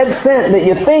 every red cent that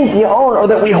you think you own, or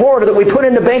that we hoard, or that we put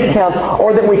into bank accounts,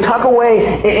 or that we tuck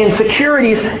away in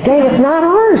securities, dang, it's not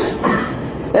ours.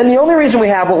 And the only reason we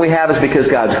have what we have is because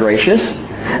God's gracious.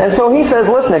 And so he says,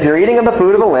 listen, if you're eating of the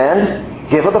food of the land,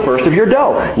 give of the first of your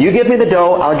dough. You give me the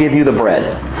dough, I'll give you the bread.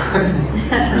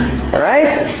 All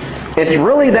right? It's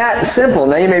really that simple.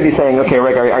 Now you may be saying, okay,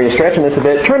 Rick, are you stretching this a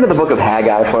bit? Turn to the book of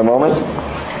Haggai for a moment.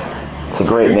 It's a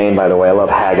great name, by the way. I love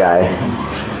Haggai.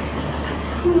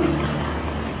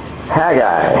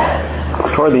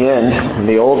 Haggai. Toward the end of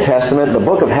the Old Testament, the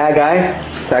book of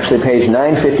Haggai, it's actually page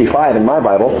 955 in my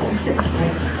Bible.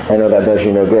 I know that does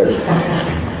you no good.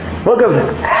 Book of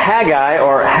Haggai,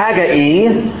 or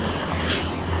Haggai,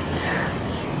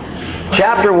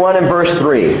 chapter 1 and verse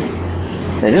 3.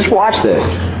 Now just watch this.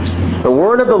 The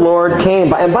word of the Lord came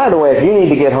by... And by the way, if you need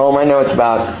to get home, I know it's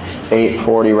about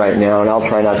 8:40 right now, and I'll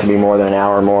try not to be more than an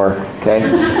hour more, okay?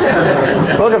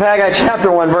 Book of Haggai, chapter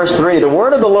 1, verse 3. The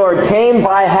word of the Lord came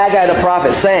by Haggai the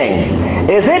prophet, saying,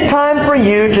 Is it time for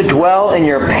you to dwell in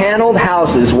your paneled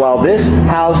houses while this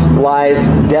house lies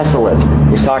desolate?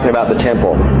 He's talking about the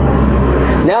temple.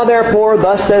 Now therefore,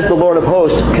 thus says the Lord of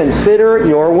hosts, consider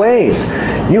your ways.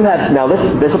 You have... Now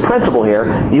there's a principle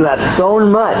here. You have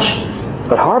sown much,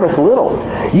 but harvest little.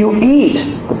 You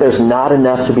eat, but there's not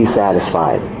enough to be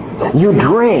satisfied. You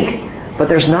drink, but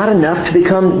there's not enough to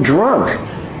become drunk.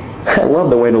 I love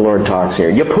the way the Lord talks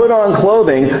here. You put on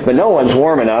clothing, but no one's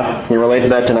warm enough. Can you relate to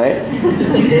that tonight?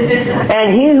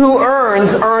 And he who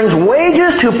earns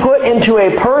wages to put into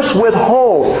a purse with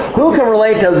holes. Who can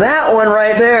relate to that one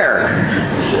right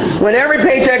there? When every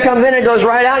paycheck comes in, it goes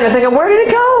right out, and you're thinking, where did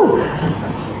it go?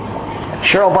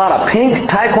 Cheryl bought a pink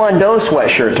Taekwondo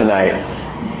sweatshirt tonight.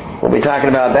 We'll be talking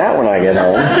about that when I get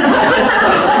home.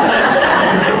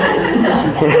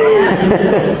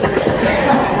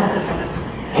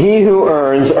 He who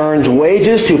earns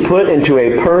wages to put into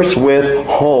a purse with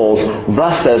holes.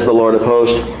 Thus says the Lord of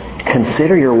hosts,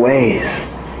 consider your ways.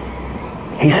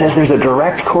 He says there's a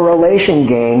direct correlation,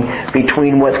 gang,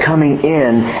 between what's coming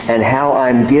in and how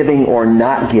I'm giving or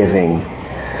not giving.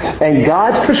 And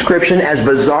God's prescription, as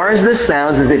bizarre as this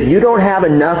sounds, is if you don't have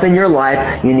enough in your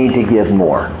life, you need to give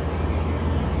more.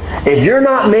 If you're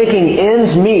not making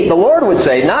ends meet, the Lord would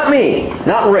say, not me,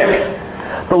 not Rick.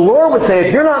 The Lord would say,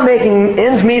 if you're not making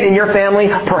ends meet in your family,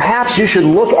 perhaps you should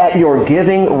look at your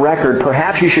giving record.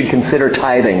 Perhaps you should consider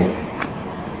tithing.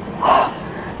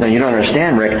 Now, you don't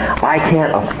understand, Rick. I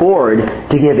can't afford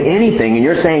to give anything. And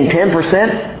you're saying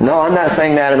 10%? No, I'm not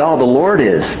saying that at all. The Lord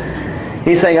is.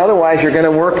 He's saying otherwise you're going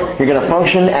to work, you're going to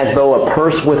function as though a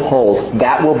purse with holes.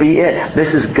 That will be it.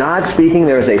 This is God speaking.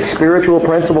 There's a spiritual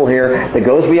principle here that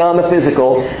goes beyond the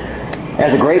physical.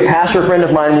 As a great pastor friend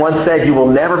of mine once said, you will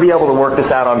never be able to work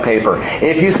this out on paper.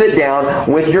 If you sit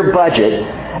down with your budget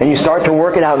and you start to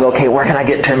work it out and go, okay, where can I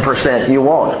get 10%? You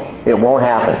won't. It won't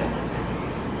happen.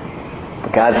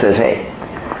 But God says, hey,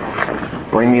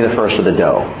 bring me the first of the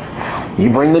dough. You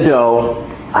bring the dough,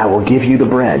 I will give you the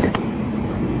bread.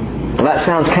 Well, that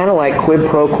sounds kind of like quid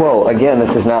pro quo. Again,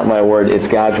 this is not my word, it's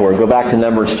God's word. Go back to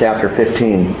Numbers chapter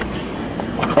 15.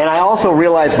 And I also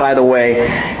realize, by the way,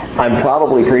 I'm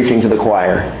probably preaching to the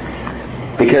choir.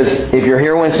 Because if you're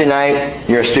here Wednesday night,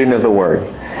 you're a student of the Word.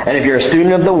 And if you're a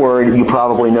student of the Word, you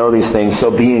probably know these things. So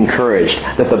be encouraged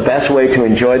that the best way to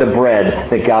enjoy the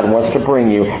bread that God wants to bring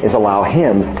you is allow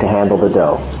Him to handle the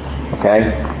dough.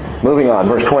 Okay? Moving on,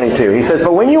 verse 22. He says,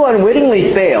 But when you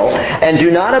unwittingly fail and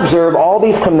do not observe all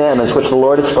these commandments which the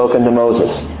Lord has spoken to Moses,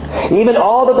 even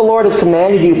all that the Lord has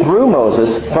commanded you through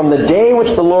Moses, from the day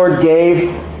which the Lord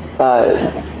gave,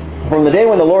 from the day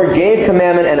when the Lord gave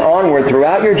commandment and onward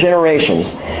throughout your generations,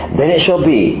 then it shall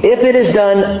be, if it is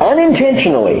done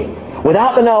unintentionally,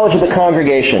 without the knowledge of the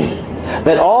congregation,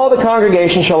 that all the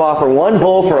congregation shall offer one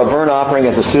bull for a burnt offering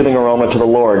as a soothing aroma to the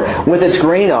Lord, with its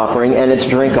grain offering and its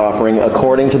drink offering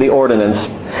according to the ordinance,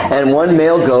 and one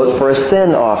male goat for a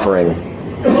sin offering.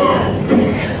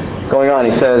 Going on,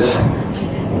 he says,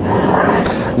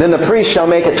 Then the priest shall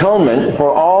make atonement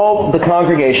for all the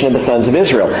congregation of the sons of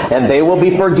Israel, and they will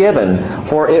be forgiven,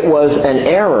 for it was an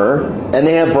error, and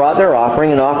they have brought their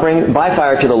offering, an offering by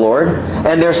fire to the Lord,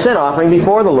 and their sin offering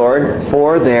before the Lord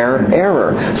for their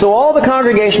error. So all the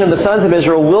congregation of the sons of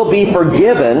Israel will be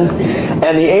forgiven,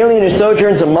 and the alien who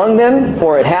sojourns among them,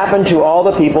 for it happened to all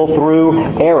the people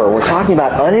through error. We're talking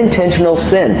about unintentional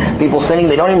sin. People sinning,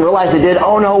 they don't even realize they did.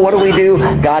 Oh no, what do we do?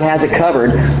 God has it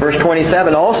covered. Verse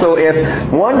 27, also,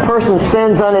 if one person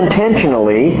sins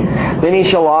unintentionally, then he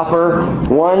shall offer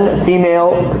one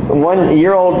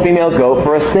year-old female goat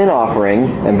for a sin offering.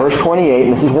 And verse 28,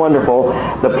 and this is wonderful,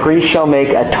 the priest shall make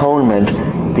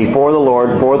atonement before the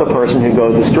Lord for the person who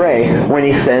goes astray when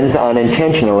he sins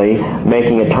unintentionally,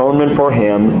 making atonement for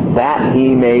him that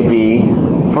he may be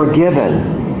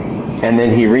forgiven. And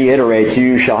then he reiterates,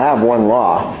 you shall have one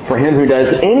law. For him who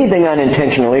does anything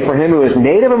unintentionally, for him who is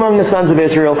native among the sons of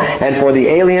Israel, and for the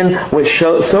alien which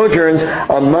sojourns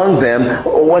among them.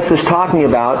 What's this talking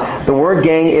about? The word,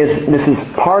 gang, this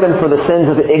is pardon for the sins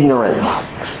of ignorance.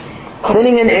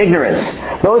 Sinning in ignorance.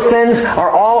 Those sins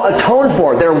are all atoned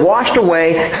for. They're washed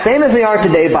away, same as they are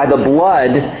today, by the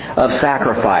blood of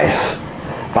sacrifice.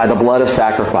 By the blood of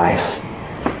sacrifice.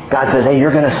 God says, hey,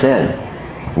 you're going to sin.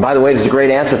 By the way, this is a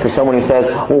great answer for someone who says,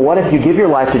 well, what if you give your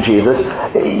life to Jesus,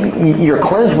 you're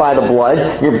cleansed by the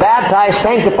blood, you're baptized,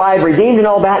 sanctified, redeemed and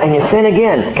all that, and you sin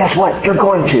again? Guess what? You're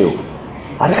going to.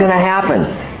 That's going to happen.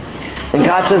 And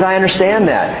God says, I understand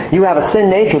that. You have a sin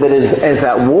nature that is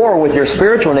at war with your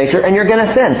spiritual nature, and you're going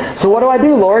to sin. So what do I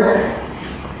do, Lord?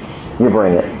 You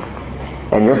bring it.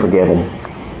 And you're forgiven.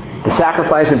 The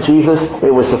sacrifice of Jesus,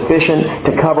 it was sufficient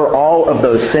to cover all of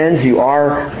those sins. You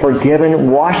are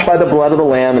forgiven, washed by the blood of the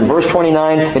Lamb. In verse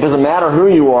 29, it doesn't matter who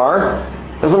you are.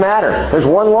 It doesn't matter. There's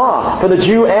one law for the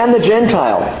Jew and the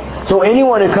Gentile. So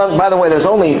anyone who comes, by the way, there's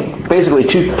only basically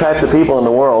two types of people in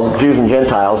the world, Jews and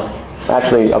Gentiles.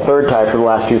 Actually, a third type for the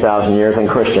last 2,000 years, and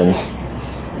Christians.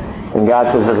 And God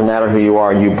says it doesn't matter who you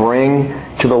are. You bring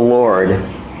to the Lord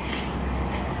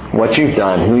what you've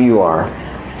done, who you are.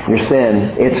 Your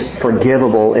sin, it's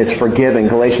forgivable, it's forgiven.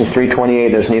 Galatians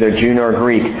 3:28, there's neither Jew nor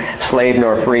Greek, slave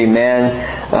nor free,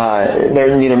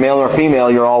 there's neither male nor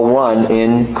female, you're all one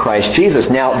in Christ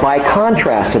Jesus. Now, by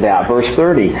contrast to that, verse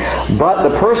 30, but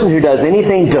the person who does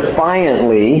anything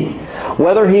defiantly,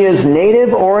 whether he is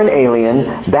native or an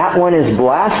alien, that one is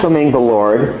blaspheming the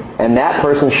Lord, and that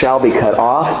person shall be cut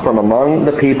off from among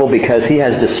the people because he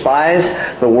has despised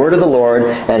the word of the Lord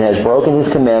and has broken his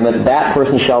commandment. That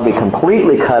person shall be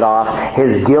completely cut off.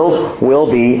 His guilt will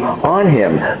be on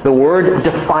him. The word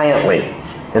defiantly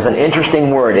is an interesting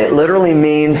word. It literally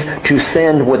means to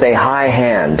sin with a high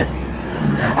hand.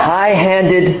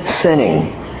 High-handed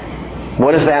sinning.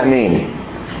 What does that mean?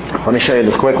 Let me show you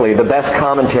this quickly. The best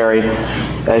commentary,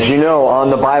 as you know, on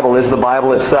the Bible is the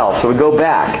Bible itself. So we go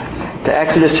back to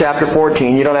Exodus chapter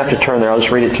 14. You don't have to turn there. I'll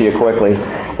just read it to you quickly.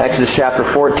 Exodus chapter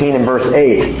 14 and verse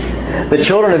 8. The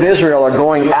children of Israel are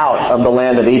going out of the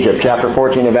land of Egypt. Chapter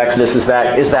 14 of Exodus is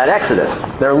that Exodus.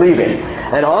 They're leaving.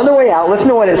 And on the way out, listen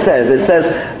to what it says. It says,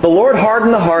 the Lord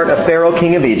hardened the heart of Pharaoh,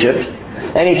 king of Egypt,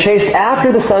 and he chased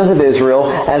after the sons of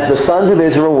Israel as the sons of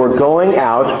Israel were going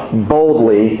out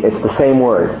boldly. It's the same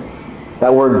word.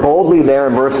 That word boldly there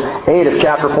in verse 8 of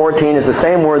chapter 14 is the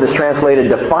same word that's translated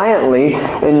defiantly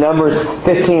in Numbers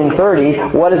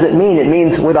 15:30. What does it mean? It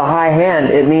means with a high hand.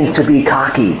 It means to be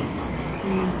cocky.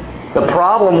 The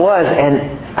problem was, and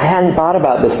I hadn't thought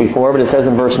about this before, but it says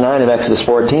in verse 9 of Exodus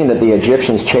 14 that the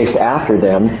Egyptians chased after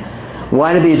them.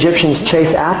 Why did the Egyptians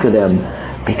chase after them?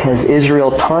 Because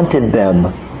Israel taunted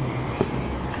them.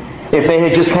 If they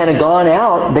had just kind of gone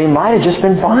out, they might have just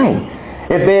been fine.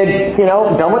 If they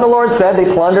had, done what the Lord said, they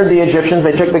plundered the Egyptians,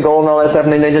 they took the gold and all that stuff,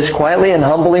 and then they just quietly and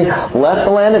humbly left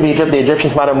the land of Egypt. The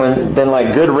Egyptians might have been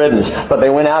like good riddance, but they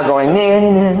went out going, nah,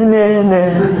 nah, nah,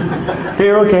 nah.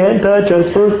 Pharaoh can't touch us,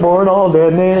 firstborn, all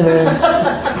dead, nah,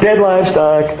 nah. Dead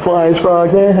livestock, flies,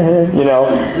 frogs, This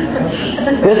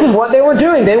is what they were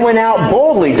doing. They went out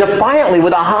boldly, defiantly,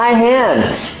 with a high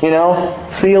hand.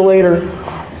 See you later.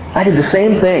 I did the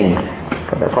same thing.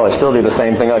 I probably still do the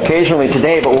same thing occasionally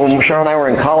today, but when Cheryl and I were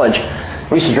in college,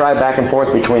 we used to drive back and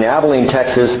forth between Abilene,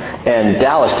 Texas and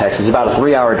Dallas, Texas, about a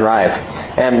 3-hour drive.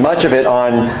 And much of it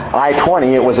on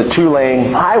I-20, it was a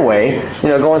 2-lane highway,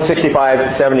 going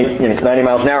 65, 70, 90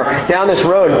 miles an hour down this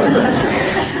road.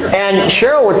 And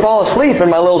Cheryl would fall asleep in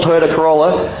my little Toyota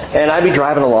Corolla, and I'd be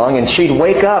driving along, and she'd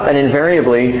wake up, and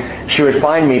invariably she would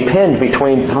find me pinned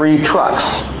between 3 trucks,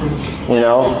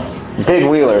 big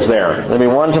wheelers there. There'd be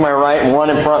one to my right and one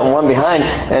in front and one behind,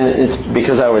 and it's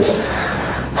because I was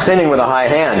sinning with a high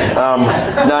hand.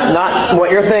 Not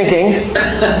what you're thinking,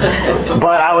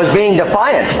 but I was being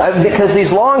defiant because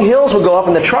these long hills would go up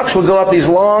and the trucks would go up these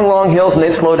long, long hills and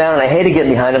they'd slow down and I hated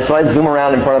getting behind them, so I'd zoom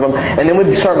around in front of them and then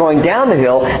we'd start going down the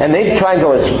hill and they'd try and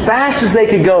go as fast as they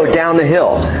could go down the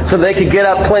hill so they could get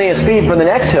up plenty of speed for the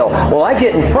next hill. Well, I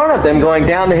get in front of them going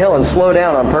down the hill and slow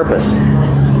down on purpose.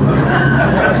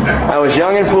 I was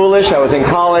young and foolish. I was in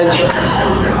college.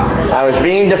 I was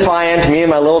being defiant, me and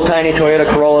my little tiny Toyota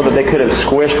Corolla that they could have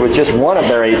squished with just one of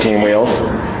their 18 wheels.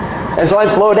 And so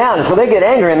I'd slow down. And so they get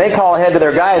angry and they call ahead to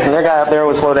their guys, and their guy up there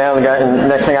would slow down, and the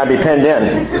next thing I'd be pinned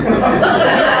in.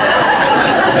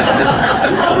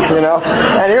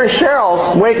 And here's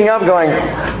Cheryl waking up going,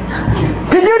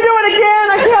 "Did you do it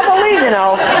again? I can't believe,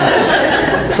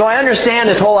 So I understand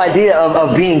this whole idea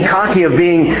of being cocky, of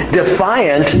being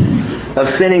defiant, of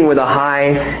sinning with a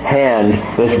high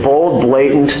hand, this bold,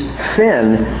 blatant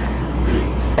sin.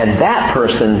 And that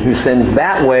person who sins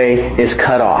that way is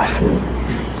cut off.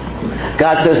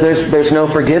 God says there's no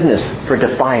forgiveness for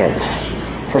defiance,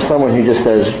 for someone who just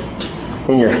says,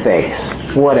 in your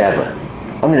face, whatever.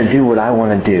 I'm going to do what I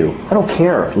want to do. I don't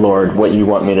care, Lord, what you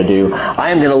want me to do.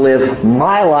 I am going to live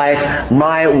my life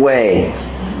my way.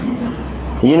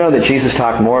 You know that Jesus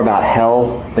talked more about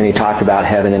hell than he talked about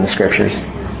heaven in the Scriptures.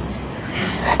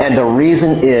 And the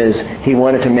reason is He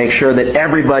wanted to make sure that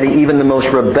everybody, even the most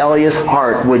rebellious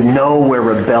heart, would know where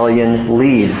rebellion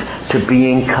leads, to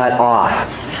being cut off.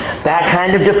 That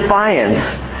kind of defiant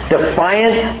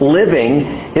living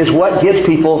is what gets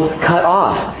people cut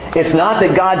off. It's not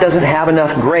that God doesn't have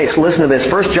enough grace. Listen to this.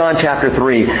 1 John chapter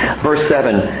 3, verse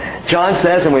 7. John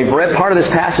says, and we've read part of this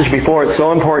passage before, it's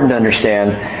so important to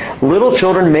understand, little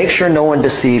children, make sure no one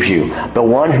deceives you. The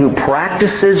one who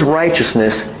practices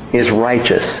righteousness is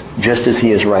righteous, just as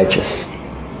he is righteous.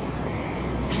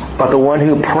 But the one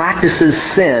who practices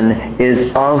sin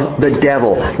is of the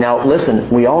devil. Now listen,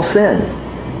 we all sin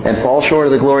and fall short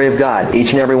of the glory of God,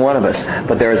 each and every one of us.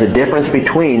 But there is a difference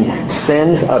between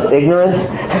sins of ignorance,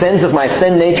 sins of my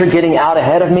sin nature getting out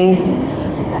ahead of me,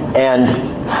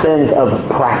 and sins of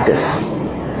practice.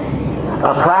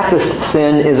 A practiced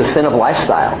sin is a sin of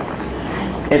lifestyle.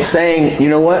 It's saying, you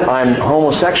know what, I'm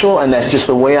homosexual and that's just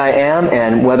the way I am,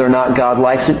 and whether or not God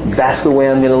likes it, that's the way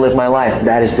I'm going to live my life.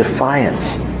 That is defiance.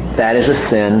 That is a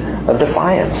sin of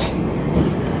defiance.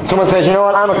 Someone says, you know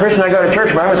what, I'm a Christian, I go to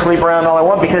church, but I'm going to sleep around all I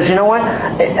want because, you know what,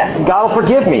 God will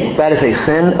forgive me. That is a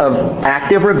sin of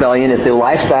active rebellion. It's a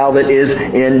lifestyle that is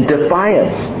in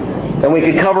defiance. And we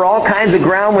could cover all kinds of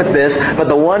ground with this, but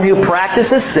the one who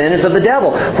practices sin is of the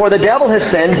devil. For the devil has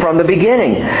sinned from the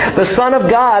beginning. The Son of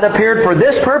God appeared for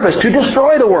this purpose, to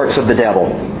destroy the works of the devil.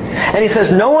 And he says,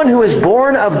 no one who is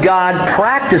born of God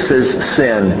practices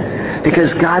sin,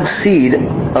 because God's seed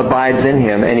abides in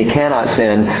him, and he cannot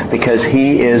sin because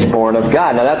he is born of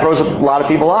God. Now that throws a lot of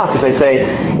people off, because they say,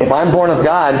 if I'm born of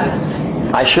God,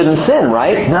 I shouldn't sin,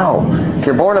 right? No. If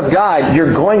you're born of God,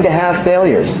 you're going to have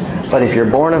failures. But if you're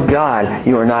born of God,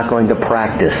 you are not going to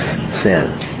practice sin.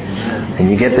 And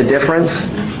you get the difference?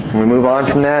 We move on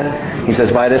from that. He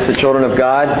says, by this the children of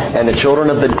God and the children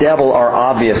of the devil are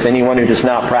obvious. Anyone who does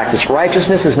not practice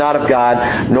righteousness is not of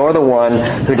God, nor the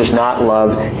one who does not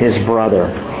love his brother.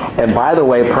 And by the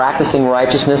way, practicing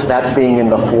righteousness, that's being in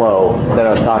the flow that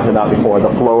I was talking about before,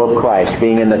 the flow of Christ,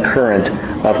 being in the current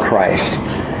of Christ.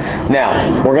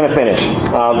 Now, we're going to finish.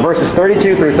 Verses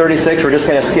 32 through 36, we're just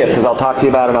going to skip because I'll talk to you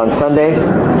about it on Sunday.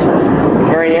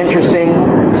 Very interesting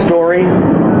story.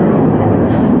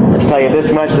 Let's tell you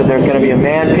this much, that there's going to be a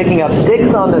man picking up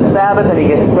sticks on the Sabbath and he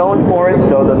gets stoned for it.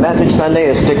 So the message Sunday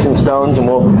is sticks and stones, and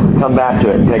we'll come back to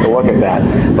it and take a look at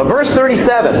that. But verse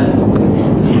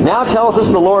 37 now tells us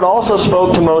the Lord also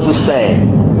spoke to Moses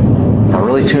saying, now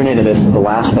really tune into this, is the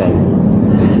last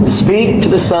thing. Speak to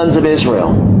the sons of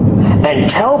Israel and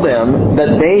tell them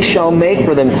that they shall make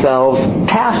for themselves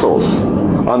tassels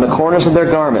on the corners of their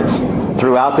garments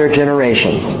throughout their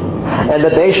generations, and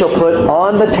that they shall put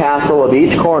on the tassel of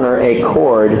each corner a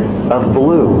cord of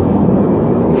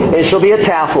blue. It shall be a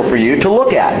tassel for you to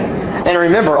look at. And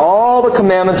remember all the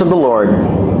commandments of the Lord,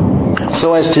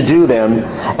 so as to do them,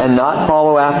 and not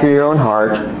follow after your own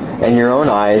heart and your own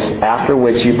eyes, after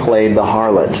which you played the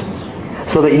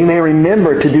harlot, so that you may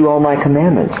remember to do all my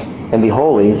commandments, and be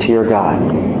holy to your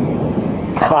God.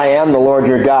 I am the Lord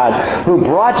your God, who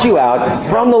brought you out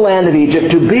from the land of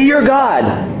Egypt to be your God.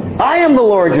 I am the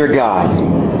Lord your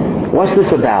God. What's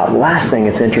this about? Last thing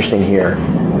that's interesting here.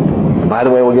 By the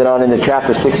way, we'll get on into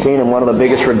chapter 16 and one of the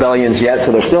biggest rebellions yet,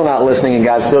 so they're still not listening and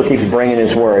God still keeps bringing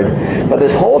His Word. But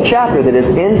this whole chapter that is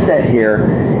inset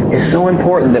here is so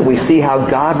important that we see how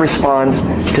God responds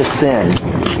to sin.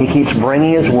 He keeps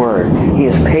bringing His Word. He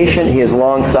is patient. He is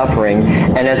long-suffering.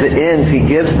 And as it ends, He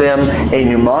gives them a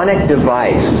mnemonic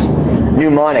device.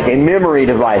 A memory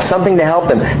device, something to help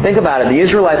them. Think about it. The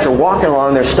Israelites are walking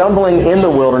along. They're stumbling in the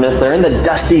wilderness. They're in the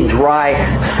dusty,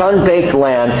 dry, sun-baked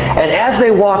land. And as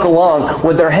they walk along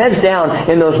with their heads down,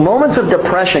 in those moments of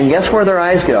depression, guess where their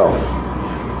eyes go?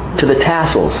 To the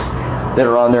tassels that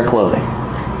are on their clothing.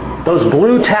 Those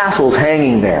blue tassels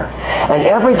hanging there. And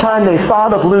every time they saw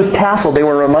the blue tassel, they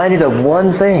were reminded of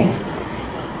one thing.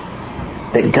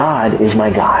 That God is my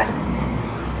God.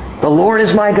 The Lord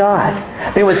is my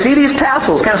God. They would see these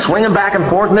tassels kind of swinging back and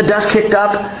forth and the dust kicked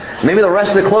up. Maybe the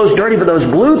rest of the clothes dirty, but those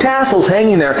blue tassels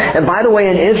hanging there. And by the way,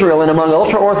 in Israel and among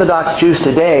ultra-Orthodox Jews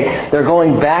today, they're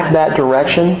going back that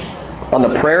direction. On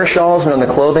the prayer shawls and on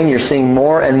the clothing, you're seeing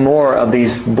more and more of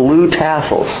these blue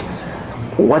tassels.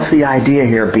 What's the idea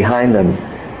here behind them?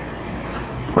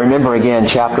 Remember again,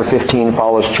 chapter 15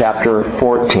 follows chapter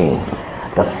 14.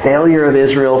 The failure of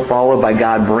Israel followed by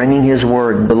God bringing His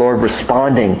Word, the Lord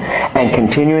responding and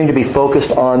continuing to be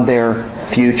focused on their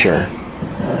future.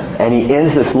 And He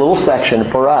ends this little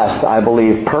section for us, I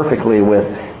believe, perfectly with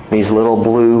these little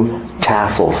blue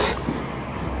tassels.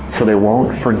 So they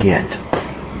won't forget.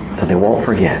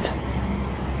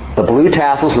 The blue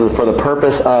tassels are for the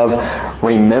purpose of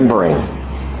remembering.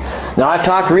 Now, I've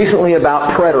talked recently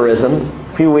about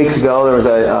preterism. A few weeks ago, there was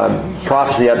a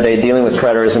prophecy update dealing with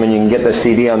preterism, and you can get the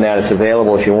CD on that. It's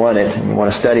available if you want it, and you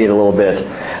want to study it a little bit.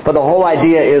 But the whole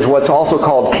idea is what's also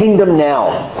called kingdom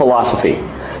now philosophy.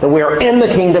 That we are in the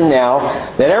kingdom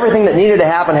now, that everything that needed to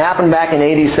happen happened back in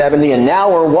AD 70, and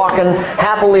now we're walking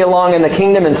happily along in the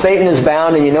kingdom, and Satan is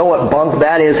bound, and you know what bunk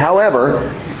that is. However,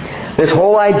 this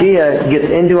whole idea gets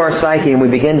into our psyche, and we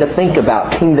begin to think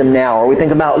about kingdom now, or we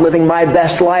think about living my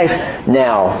best life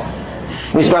now.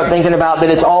 We start thinking about that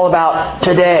it's all about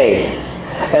today.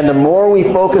 And the more we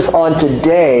focus on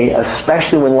today,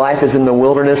 especially when life is in the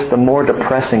wilderness, the more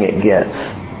depressing it gets.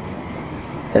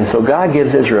 And so God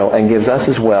gives Israel, and gives us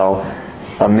as well,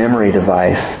 a memory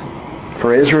device.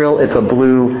 For Israel, it's a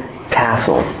blue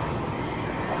tassel.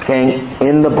 Gang,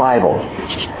 in the Bible,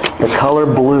 the color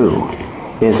blue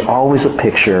is always a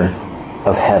picture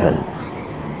of heaven.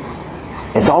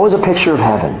 It's always a picture of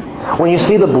heaven. When you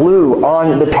see the blue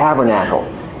on the tabernacle,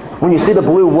 when you see the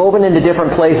blue woven into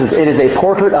different places, it is a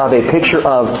portrait of a picture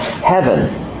of heaven.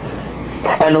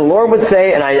 And the Lord would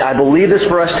say, and I believe this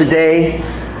for us today,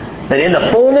 that in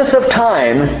the fullness of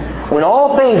time, when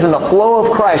all things in the flow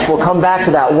of Christ will come back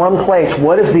to that one place,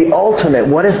 what is the ultimate?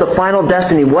 What is the final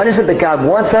destiny? What is it that God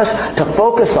wants us to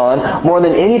focus on more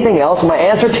than anything else? My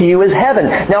answer to you is heaven.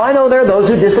 Now, I know there are those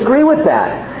who disagree with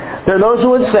that. There are those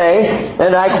who would say,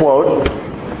 and I quote,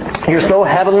 "You're so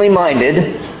heavenly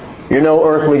minded, you're no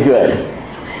earthly good."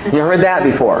 You heard that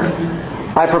before.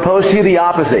 I propose to you the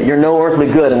opposite. You're no earthly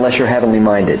good unless you're heavenly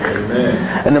minded. Amen.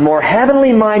 And the more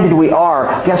heavenly minded we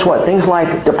are, guess what? Things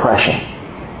like depression,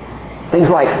 things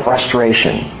like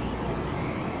frustration,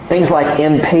 things like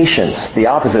impatience, the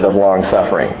opposite of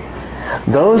long-suffering,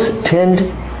 those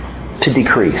tend to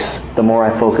decrease the more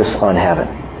I focus on heaven.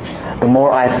 The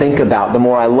more I think about, the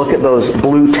more I look at those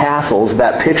blue tassels,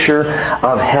 that picture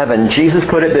of heaven. Jesus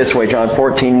put it this way, John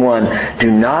 14:1, "Do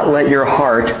not let your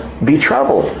heart be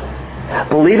troubled.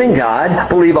 Believe in God,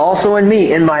 believe also in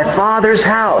me. In my Father's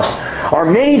house are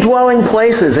many dwelling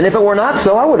places, and if it were not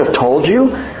so, I would have told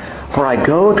you. For I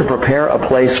go to prepare a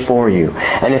place for you.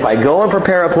 And if I go and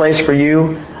prepare a place for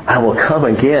you, I will come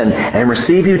again and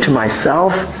receive you to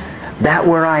myself, that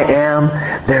where I am,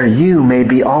 there you may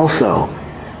be also.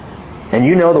 And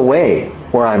you know the way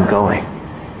where I'm going.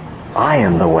 I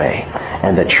am the way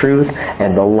and the truth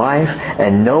and the life,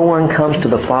 and no one comes to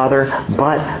the Father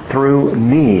but through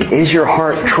me." Is your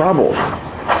heart troubled?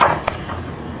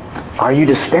 Are you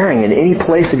despairing in any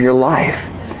place of your life?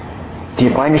 Do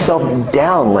you find yourself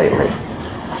down lately?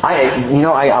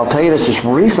 I'll tell you this just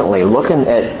recently, looking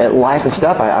at life and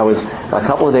stuff, I was a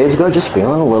couple of days ago just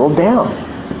feeling a little down.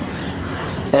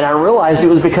 And I realized it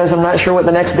was because I'm not sure what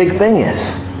the next big thing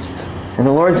is. And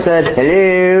the Lord said,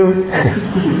 "Hello,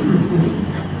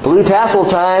 blue tassel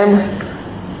time.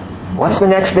 What's the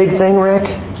next big thing, Rick?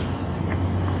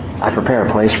 I prepare a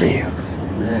place for you.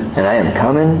 And I am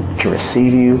coming to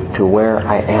receive you to where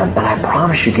I am." And I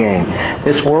promise you, gang,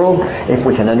 this world, if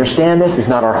we can understand this, is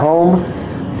not our home.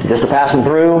 It's just a passing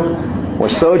through. We're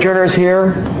sojourners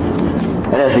here.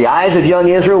 And as the eyes of young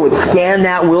Israel would scan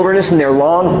that wilderness in their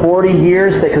long 40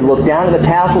 years, they could look down at the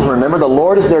tassels and remember the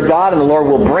Lord is their God, and the Lord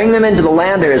will bring them into the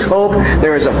land. There is hope.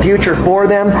 There is a future for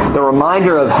them. The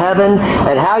reminder of heaven.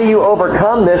 And how do you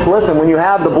overcome this? Listen, when you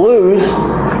have the blues,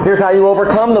 here's how you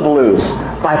overcome the blues.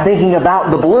 By thinking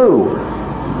about the blue.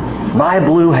 My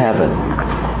blue heaven.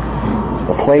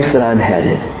 The place that I'm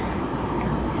headed.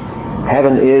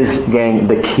 Heaven is, gang,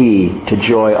 the key to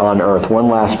joy on earth. One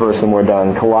last verse and we're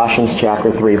done. Colossians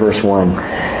chapter 3, verse 1.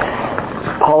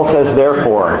 Paul says,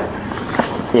 "Therefore,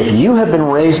 if you have been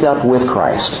raised up with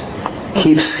Christ,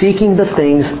 keep seeking the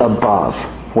things above,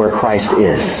 where Christ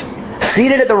is,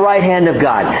 seated at the right hand of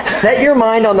God. Set your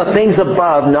mind on the things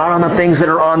above, not on the things that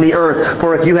are on the earth.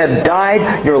 For if you have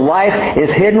died, your life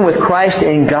is hidden with Christ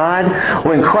in God.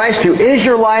 When Christ, who is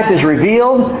your life, is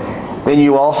revealed, then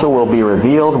you also will be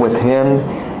revealed with Him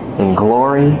in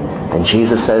glory." And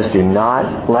Jesus says, do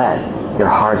not let your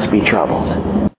hearts be troubled.